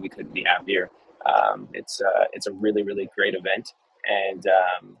program, we couldn't be happier. It's a really, really great event, and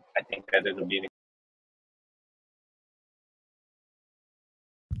I think that it'll be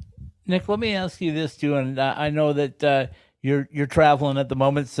Nick, let me ask you this too, and I know that you're traveling at the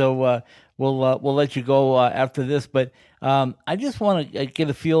moment, so we'll let you go after this. But I just want to get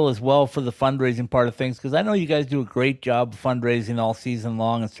a feel as well for the fundraising part of things, because I know you guys do a great job of fundraising all season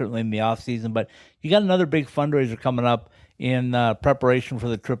long, and certainly in the off season. But you got another big fundraiser coming up in preparation for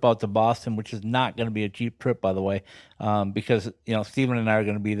the trip out to Boston, which is not going to be a cheap trip, by the way, because Stephen and I are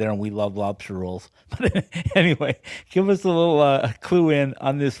going to be there, and we love lobster rolls. But anyway, give us a little clue in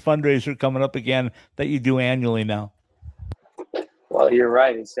on this fundraiser coming up again that you do annually now. Well, you're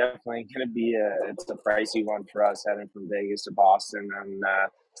right. It's definitely going to be it's a pricey one for us heading from Vegas to Boston on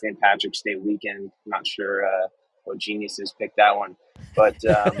St. Patrick's Day weekend. I'm not sure what geniuses picked that one, but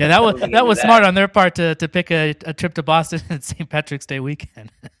yeah, that was smart on their part to pick a trip to Boston at St. Patrick's Day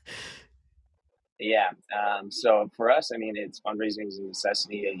weekend. Yeah. So for us, I mean, it's fundraising is a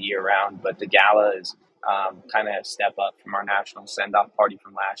necessity year round, but the gala is kind of a step up from our national send-off party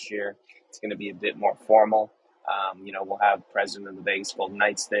from last year. It's going to be a bit more formal. We'll have president of the Vegas Golden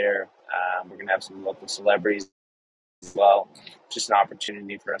Knights there. We're going to have some local celebrities as well. Just an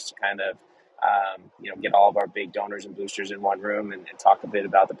opportunity for us to kind of, get all of our big donors and boosters in one room and talk a bit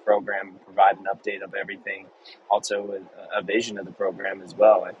about the program and provide an update of everything. Also a vision of the program as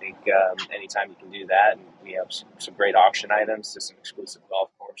well. I think anytime you can do that, and we have some great auction items to some exclusive golf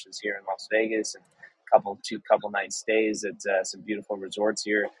courses here in Las Vegas and two night stays at some beautiful resorts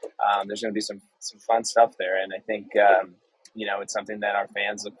here. There's going to be some fun stuff there, and I think it's something that our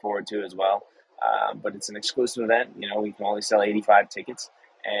fans look forward to as well. But it's an exclusive event. We can only sell 85 tickets,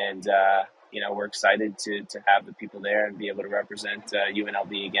 and we're excited to have the people there and be able to represent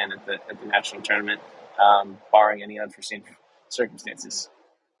UNLV again at the national tournament, barring any unforeseen circumstances.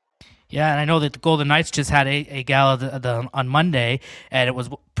 Yeah, and I know that the Golden Knights just had a gala on Monday, and it was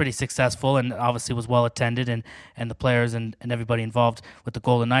pretty successful, and obviously was well attended, and the players and everybody involved with the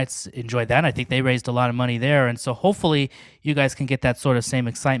Golden Knights enjoyed that. And I think they raised a lot of money there, and so hopefully you guys can get that sort of same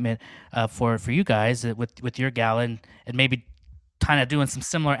excitement for you guys with your gala, and maybe kind of doing some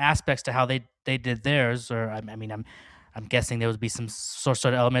similar aspects to how they did theirs. Or I'm guessing there will be some sort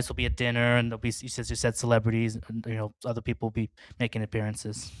of elements. There'll be a dinner, and there'll be, you said celebrities, and other people will be making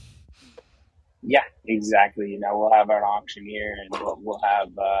appearances. Yeah, exactly. We'll have our auction here, and we'll have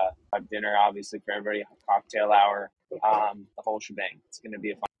dinner, obviously, for everybody, cocktail hour, the whole shebang. It's going to be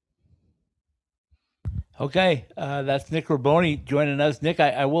a fun. Okay, that's Nick Raboni joining us. Nick,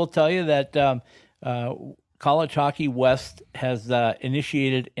 I will tell you that College Hockey West has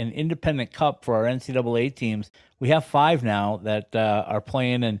initiated an independent cup for our NCAA teams. We have 5 now that are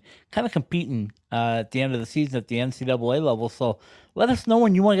playing and kind of competing at the end of the season at the NCAA level. So let us know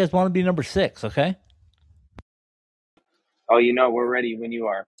when you guys want to be number 6, okay? Oh, we're ready when you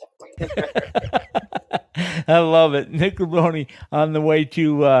are. I love it. Nick Raboni on the way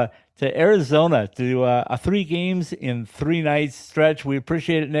to Arizona to do a 3 games in 3 nights stretch. We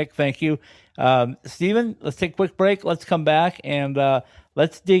appreciate it, Nick. Thank you. Stephen, let's take a quick break. Let's come back and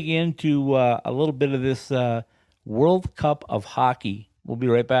let's dig into a little bit of this World Cup of Hockey. We'll be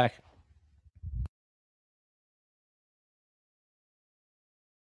right back.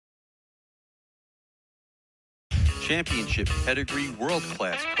 Championship pedigree,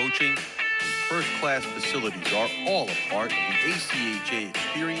 world-class coaching, first-class facilities are all a part of the ACHA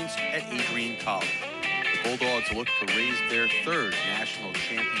experience at Adrian College. The Bulldogs look to raise their third national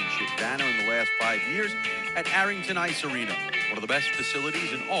championship banner in the last 5 years at Arrington Ice Arena, one of the best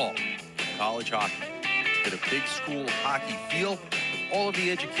facilities in all of college hockey. Get a big school hockey feel with all of the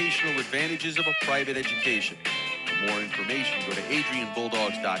educational advantages of a private education. For more information, go to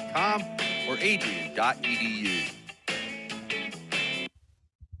adrianbulldogs.com or adrian.edu.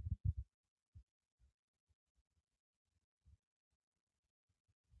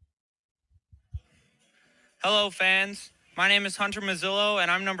 Hello, fans. My name is Hunter Mazzillo, and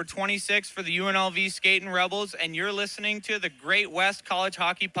I'm number 26 for the UNLV Skating Rebels, and you're listening to the Great West College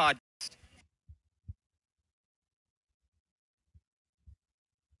Hockey Podcast.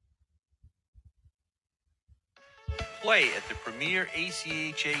 Play at the premier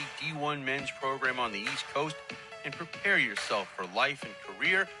ACHA D1 men's program on the East Coast and prepare yourself for life and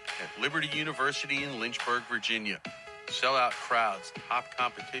career at Liberty University in Lynchburg, Virginia. Sellout crowds, top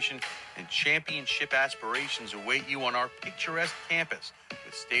competition, and championship aspirations await you on our picturesque campus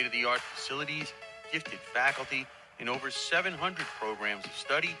with state-of-the-art facilities, gifted faculty, and over 700 programs of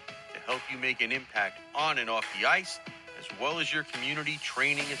study to help you make an impact on and off the ice, as well as your community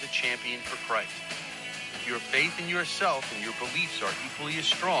training as a champion for Christ. If your faith in yourself and your beliefs are equally as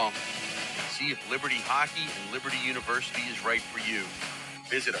strong, see if Liberty Hockey and Liberty University is right for you.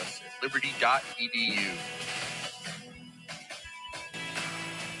 Visit us at liberty.edu.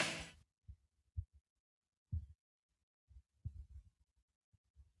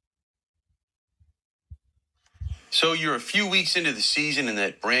 So you're a few weeks into the season and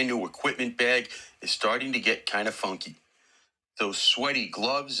that brand new equipment bag is starting to get kind of funky. Those sweaty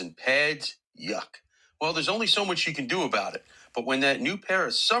gloves and pads, yuck. Well, there's only so much you can do about it. But when that new pair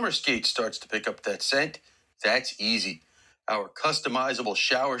of summer skates starts to pick up that scent, that's easy. Our customizable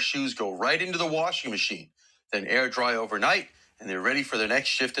shower shoes go right into the washing machine, then air dry overnight, and they're ready for the next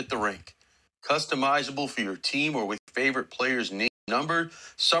shift at the rink. Customizable for your team or with your favorite players' name numbered,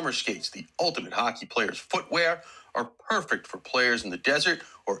 summer skates, the ultimate hockey player's footwear, are perfect for players in the desert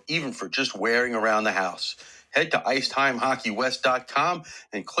or even for just wearing around the house. Head to IceTimeHockeyWest.com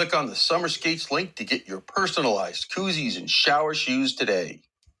and click on the Summer Skates link to get your personalized koozies and shower shoes today.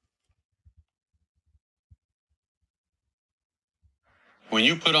 When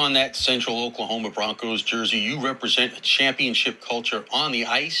you put on that Central Oklahoma Broncos jersey, you represent a championship culture on the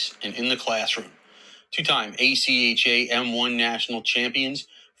ice and in the classroom. Two-time ACHA M1 national champions,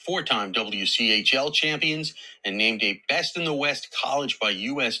 four-time WCHL champions, and named a Best in the West college by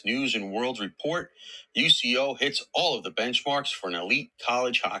U.S. News and World Report, UCO hits all of the benchmarks for an elite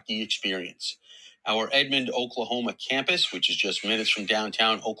college hockey experience. Our Edmond, Oklahoma campus, which is just minutes from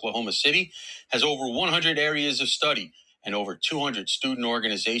downtown Oklahoma City, has over 100 areas of study and over 200 student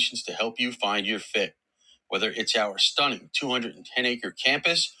organizations to help you find your fit. Whether it's our stunning 210-acre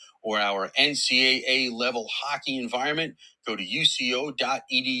campus or our NCAA-level hockey environment, go to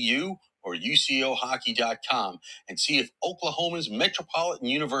uco.edu or ucohockey.com and see if Oklahoma's Metropolitan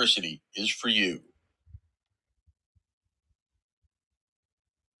University is for you.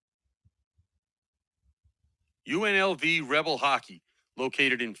 UNLV Rebel Hockey,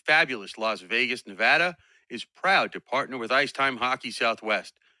 located in fabulous Las Vegas, Nevada, is proud to partner with Icetime Hockey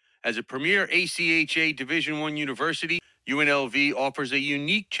Southwest. As a premier ACHA Division I university, UNLV offers a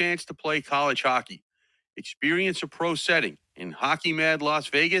unique chance to play college hockey. Experience a pro setting in Hockey Mad Las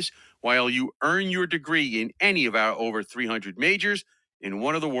Vegas while you earn your degree in any of our over 300 majors in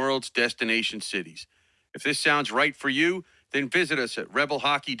one of the world's destination cities. If this sounds right for you, then visit us at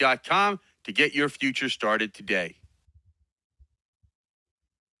rebelhockey.com to get your future started today.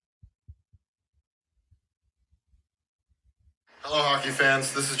 Hello, hockey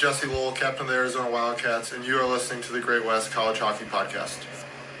fans. This is Jesse Lowell, captain of the Arizona Wildcats, and you are listening to the Great West College Hockey Podcast.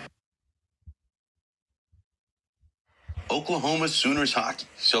 Oklahoma Sooners hockey,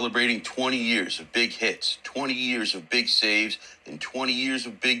 celebrating 20 years of big hits, 20 years of big saves, and 20 years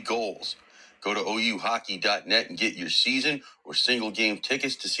of big goals. Go to ouhockey.net and get your season or single game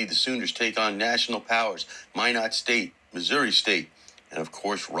tickets to see the Sooners take on national powers, Minot State, Missouri State, and of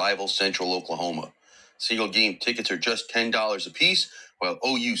course, rival Central Oklahoma. Single game tickets are just $10 a piece, while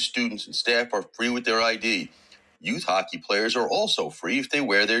OU students and staff are free with their ID. Youth hockey players are also free if they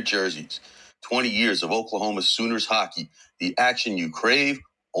wear their jerseys. 20 years of Oklahoma Sooners hockey, the action you crave,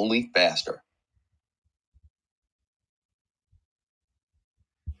 only faster.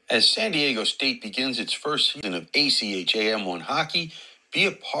 As San Diego State begins its first season of ACHA M1 hockey, be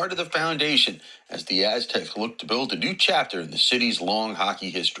a part of the foundation as the Aztecs look to build a new chapter in the city's long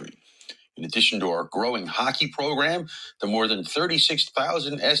hockey history. In addition to our growing hockey program, the more than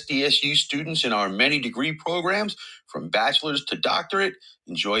 36,000 SDSU students in our many degree programs, from bachelor's to doctorate,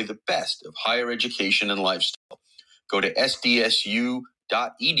 enjoy the best of higher education and lifestyle. Go to sdsu.edu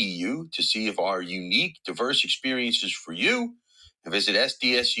to see if our unique, diverse experiences for you, and visit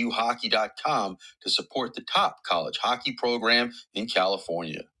sdsuhockey.com to support the top college hockey program in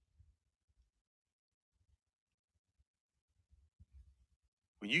California.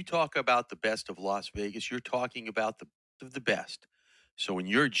 When you talk about the best of Las Vegas, you're talking about the best. So when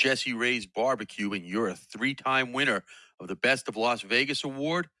you're Jesse Ray's Barbecue and you're a 3-time winner of the Best of Las Vegas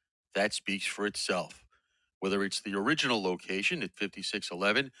award, that speaks for itself. Whether it's the original location at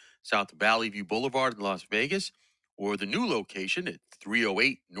 5611 South Valley View Boulevard in Las Vegas, or the new location at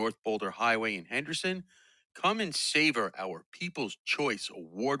 308 North Boulder Highway in Henderson, come and savor our People's Choice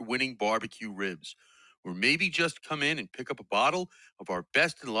award-winning barbecue ribs. Or maybe just come in and pick up a bottle of our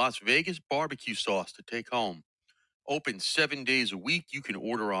best in Las Vegas barbecue sauce to take home. Open 7 days a week. You can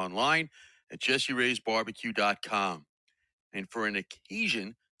order online at jesseraysbarbecue.com. And for an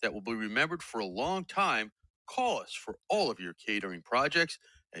occasion that will be remembered for a long time, call us for all of your catering projects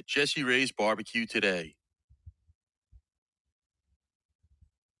at Jesse Ray's Barbecue today.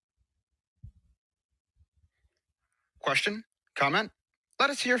 Question? Comment? Let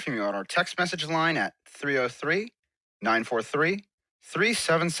us hear from you on our text message line at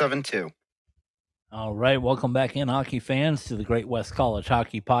 303-943-3772. All right, welcome back in, hockey fans, to the Great West College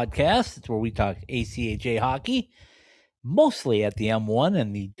Hockey Podcast. It's where we talk ACHA hockey, mostly at the M1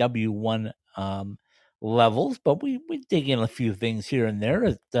 and the W1 levels, but we dig in a few things here and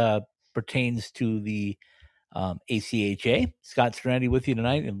there that pertains to the ACHA. Scott Strandy with you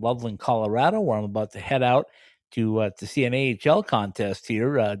tonight in Loveland, Colorado, where I'm about to head out to see an AHL contest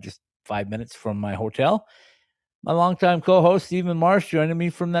here, just 5 minutes from my hotel. My longtime co-host, Stephen Marsh, joining me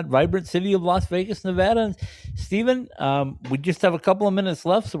from that vibrant city of Las Vegas, Nevada. And Stephen, we just have a couple of minutes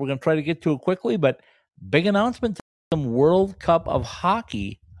left, so we're going to try to get to it quickly, but big announcement, some World Cup of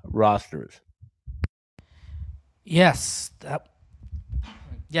Hockey rosters. Yes.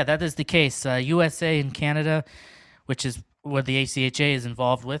 That is the case. USA and Canada, which is what the ACHA is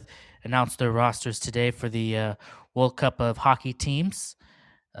involved with, announced their rosters today for the World Cup of Hockey teams.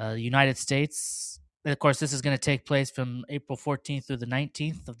 The United States, of course, this is going to take place from April 14th through the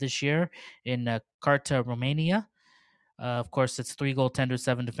 19th of this year in Carta, Romania. Of course, it's 3 goaltenders,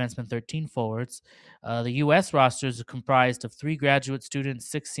 7 defensemen, 13 forwards. The U.S. rosters are comprised of 3 graduate students,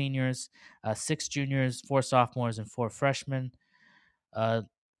 6 seniors, 6 juniors, 4 sophomores, and 4 freshmen.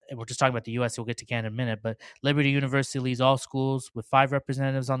 We're just talking about the U.S. We'll get to Canada in a minute, but Liberty University leads all schools with 5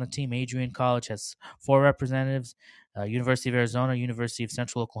 representatives on the team. Adrian College has 4 representatives. University of Arizona, University of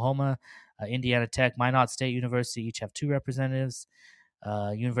Central Oklahoma, Indiana Tech, Minot State University each have 2 representatives.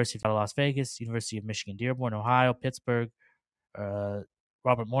 University of Las Vegas, University of Michigan Dearborn, Ohio, Pittsburgh,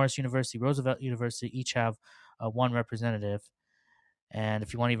 Robert Morris University, Roosevelt University each have 1 representative. And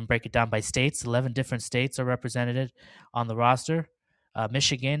if you want to even break it down by states, 11 different states are represented on the roster.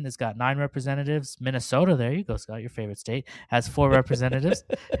 Michigan has got 9 representatives. Minnesota, there you go, Scott, your favorite state, has 4 representatives.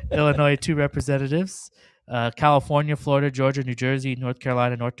 Illinois, 2 representatives. California, Florida, Georgia, New Jersey, North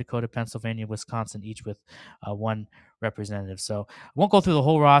Carolina, North Dakota, Pennsylvania, Wisconsin, each with 1 representative. So I won't go through the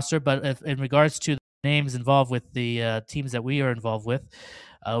whole roster, but in regards to the names involved with the teams that we are involved with,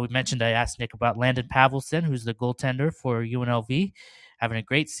 we mentioned, I asked Nick about Landon Pavelson, who's the goaltender for UNLV, having a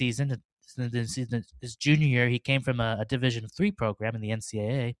great season. His junior year, he came from a Division III program in the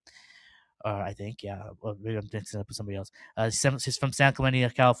NCAA. I think, yeah. Well, maybe I'm mixing up with somebody else. He's from San Clemente,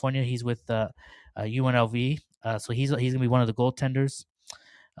 California. He's with UNLV, so he's going to be one of the goaltenders.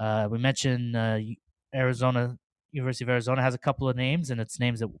 We mentioned Arizona, University of Arizona has a couple of names, and it's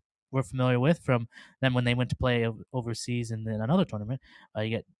names that we're familiar with from them when they went to play overseas in another tournament.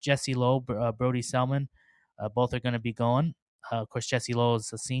 You got Jesse Lowe, Brody Selman. Both are going to be going. Of course, Jesse Lowe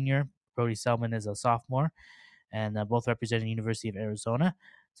is a senior. Brody Selman is a sophomore, and both representing University of Arizona.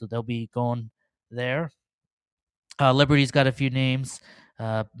 So they'll be going there. Liberty's got a few names.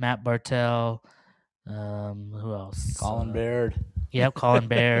 Matt Bartell. Who else? Colin Baird. Yep, Colin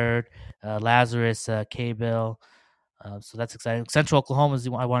Baird. Lazarus Cahill. So that's exciting. Central Oklahoma,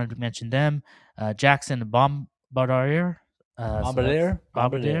 I wanted to mention them. Jackson Bombardier. Bombardier.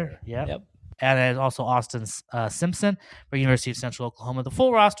 Yep. And also Austin Simpson for University of Central Oklahoma. The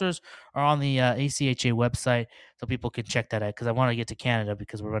full rosters are on the ACHA website, so people can check that out, because I want to get to Canada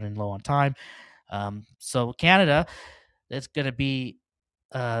because we're running low on time. So Canada, it's going to be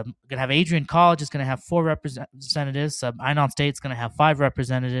going to have Adrian College is going to have 4 representatives. Einon State's going to have 5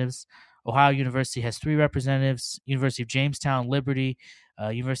 representatives Ohio University has 3 representatives. University of Jamestown, Liberty,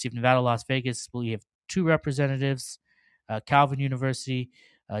 University of Nevada, Las Vegas, we have 2 representatives. Calvin University,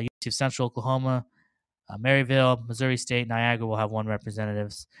 University of Central Oklahoma, Maryville, Missouri State, Niagara will have 1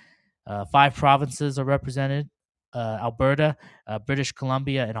 representatives. 5 provinces are represented. Alberta, British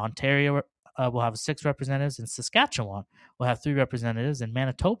Columbia, and Ontario will have 6 representatives, and Saskatchewan will have 3 representatives, and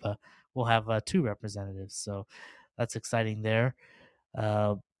Manitoba will have 2 representatives. So that's exciting there.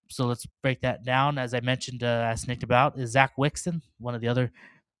 So let's break that down. As I mentioned, asked Nick about, is Zach Wixon, one of the other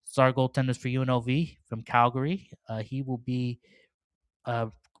star goaltenders for UNLV from Calgary. He will be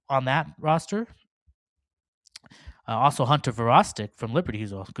on that roster. Also, Hunter Verostic from Liberty,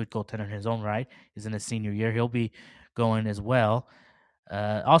 who's a good goaltender in his own right, is in his senior year. He'll be going as well.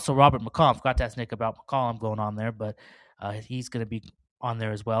 Also, Robert McCollum. Forgot to ask Nick about McCollum going on there, but he's going to be on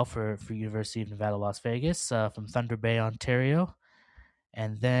there as well for University of Nevada, Las Vegas from Thunder Bay, Ontario.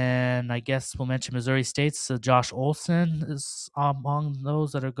 And then I guess we'll mention Missouri State's Josh Olson is among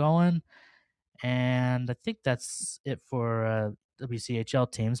those that are going. And I think that's it for WCHL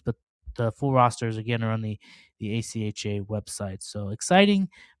teams, but the full rosters, again, are on the ACHA website. So exciting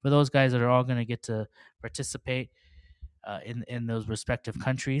for those guys that are all going to get to participate in those respective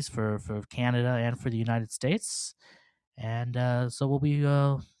countries for Canada and for the United States. And so we'll be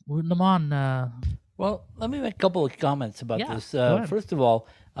rooting them on. Well, let me make a couple of comments about Yeah, this. go ahead. First of all,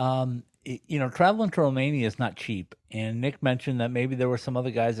 traveling to Romania is not cheap. And Nick mentioned that maybe there were some other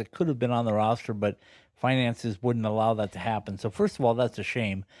guys that could have been on the roster, but finances wouldn't allow that to happen. So first of all, that's a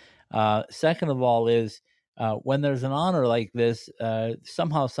shame. Second of all is when there's an honor like this,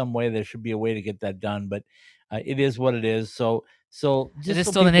 somehow, some way, there should be a way to get that done. But it is what it is. So just it is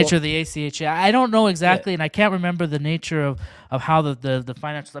so still the people- nature of the ACHA. I don't know exactly, and I can't remember the nature of how the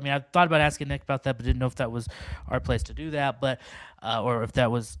financials. I mean, I thought about asking Nick about that, but didn't know if that was our place to do that, but or if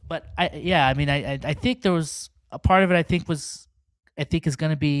that was. But I think there was a part of it. I think is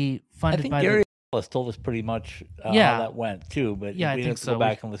going to be funded I think by Gary Ellis told us pretty much how that went too, but Yeah, I we think have to so. go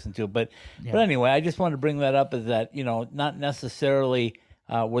back and listen to it. But Yeah. but anyway, I just wanted to bring that up, is that not necessarily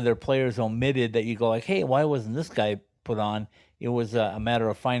were there players omitted that you go like, hey, why wasn't this guy put on? It was a matter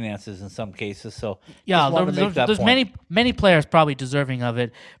of finances in some cases. So Yeah, just wanted to make that there's point. many players probably deserving of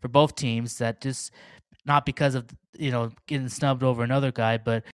it for both teams, that just not because of getting snubbed over another guy,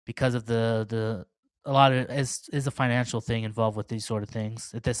 but because of a lot of is a financial thing involved with these sort of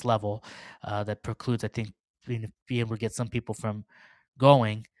things at this level that precludes, I think, being able to get some people from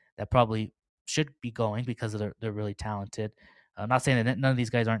going that probably should be going because they're really talented. I'm not saying that none of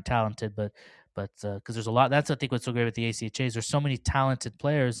these guys aren't talented, but because there's a lot. That's, I think, what's so great with the ACHAs. There's so many talented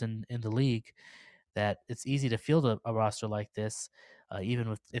players in the league that it's easy to field a roster like this,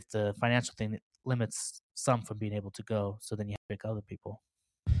 even if the financial thing limits some from being able to go. So then you have to pick other people.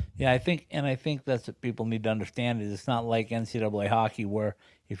 Yeah, I think that's what people need to understand, is it's not like NCAA hockey where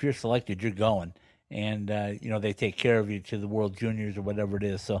if you're selected, you're going. And, they take care of you to the World Juniors or whatever it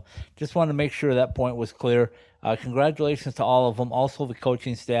is. So just wanted to make sure that point was clear. Congratulations to all of them. Also, the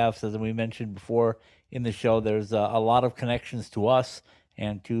coaching staffs, as we mentioned before in the show, there's a lot of connections to us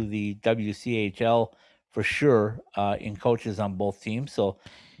and to the WCHL for sure in coaches on both teams. So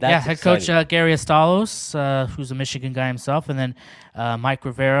that's head exciting. coach Gary Astalos, who's a Michigan guy himself, and then Mike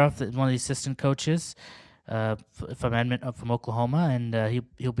Rivera, one of the assistant coaches from Edmonton, from Oklahoma, and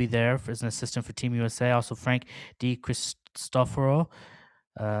he'll be there as an assistant for Team USA. Also, Frank D. Cristoforo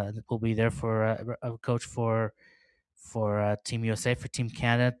will be there for a coach for Team USA. For Team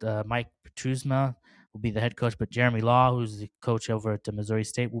Canada, Mike Petrusma will be the head coach, but Jeremy Law, who's the coach over at Missouri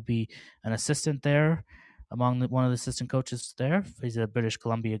State, will be an assistant there, one of the assistant coaches there. He's a British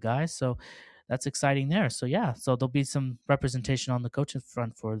Columbia guy, so that's exciting there. So so there'll be some representation on the coaching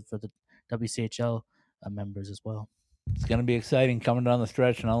front for the WCHL members as well. It's going to be exciting coming down the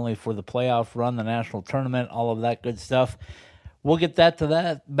stretch, not only for the playoff run, the national tournament, all of that good stuff. We'll get back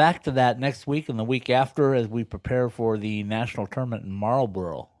to that next week and the week after as we prepare for the national tournament in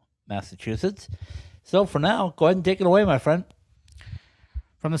Marlborough, Massachusetts. So for now, go ahead and take it away, my friend.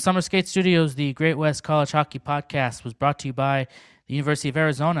 From the Summer Skate Studios, the Great West College Hockey Podcast was brought to you by the University of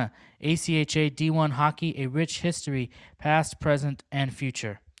Arizona, ACHA D1 Hockey, a rich history, past, present, and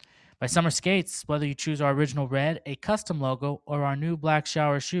future. By Summer Skates, whether you choose our original red, a custom logo, or our new black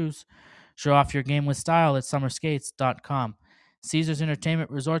shower shoes, show off your game with style at summerskates.com. Caesars Entertainment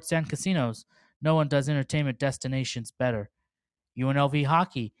Resorts and Casinos. No one does entertainment destinations better. UNLV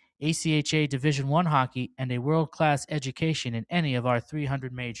Hockey, ACHA Division I Hockey, and a world-class education in any of our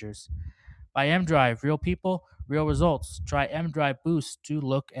 300 majors. By M-Drive, real people, real results. Try M-Drive Boost to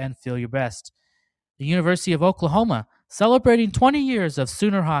look and feel your best. The University of Oklahoma, Celebrating 20 years of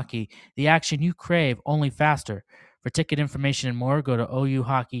Sooner hockey, the action you crave, only faster. For ticket information and more, go to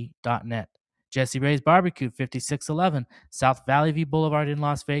ouhockey.net. Jesse Ray's Barbecue, 5611 South Valley View Boulevard in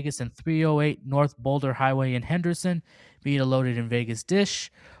Las Vegas and 308 North Boulder Highway in Henderson. Be it a loaded in Vegas dish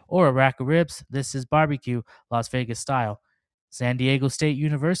or a rack of ribs, this is barbecue, Las Vegas style. San Diego State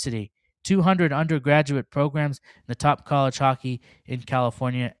University, 200 undergraduate programs in the top college hockey in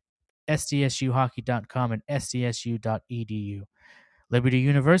California. SDSUhockey.com and SDSU.edu. Liberty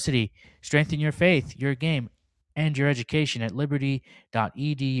University, strengthen your faith, your game, and your education at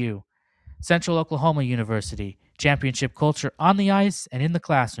liberty.edu. Central Oklahoma University, championship culture on the ice and in the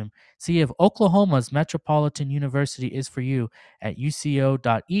classroom. See if Oklahoma's Metropolitan University is for you at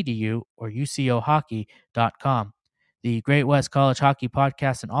uco.edu or ucohockey.com. The Great West College Hockey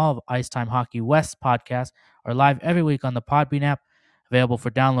Podcast and all of Ice Time Hockey West podcasts are live every week on the Podbean app, available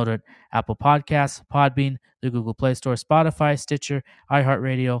for download at Apple Podcasts, Podbean, the Google Play Store, Spotify, Stitcher,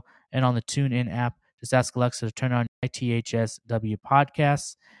 iHeartRadio, and on the TuneIn app. Just ask Alexa to turn on ITHSW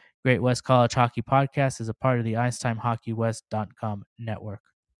Podcasts. Great West College Hockey Podcast is a part of the IcetimeHockeyWest.com network.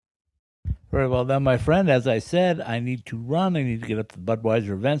 Very well done, my friend. As I said, I need to run. I need to get up to the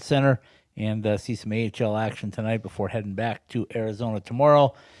Budweiser Event Center and see some AHL action tonight before heading back to Arizona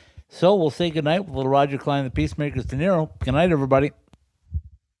tomorrow. So we'll say goodnight with little Roger Klein, the Peacemakers, De Niro. Good night, everybody.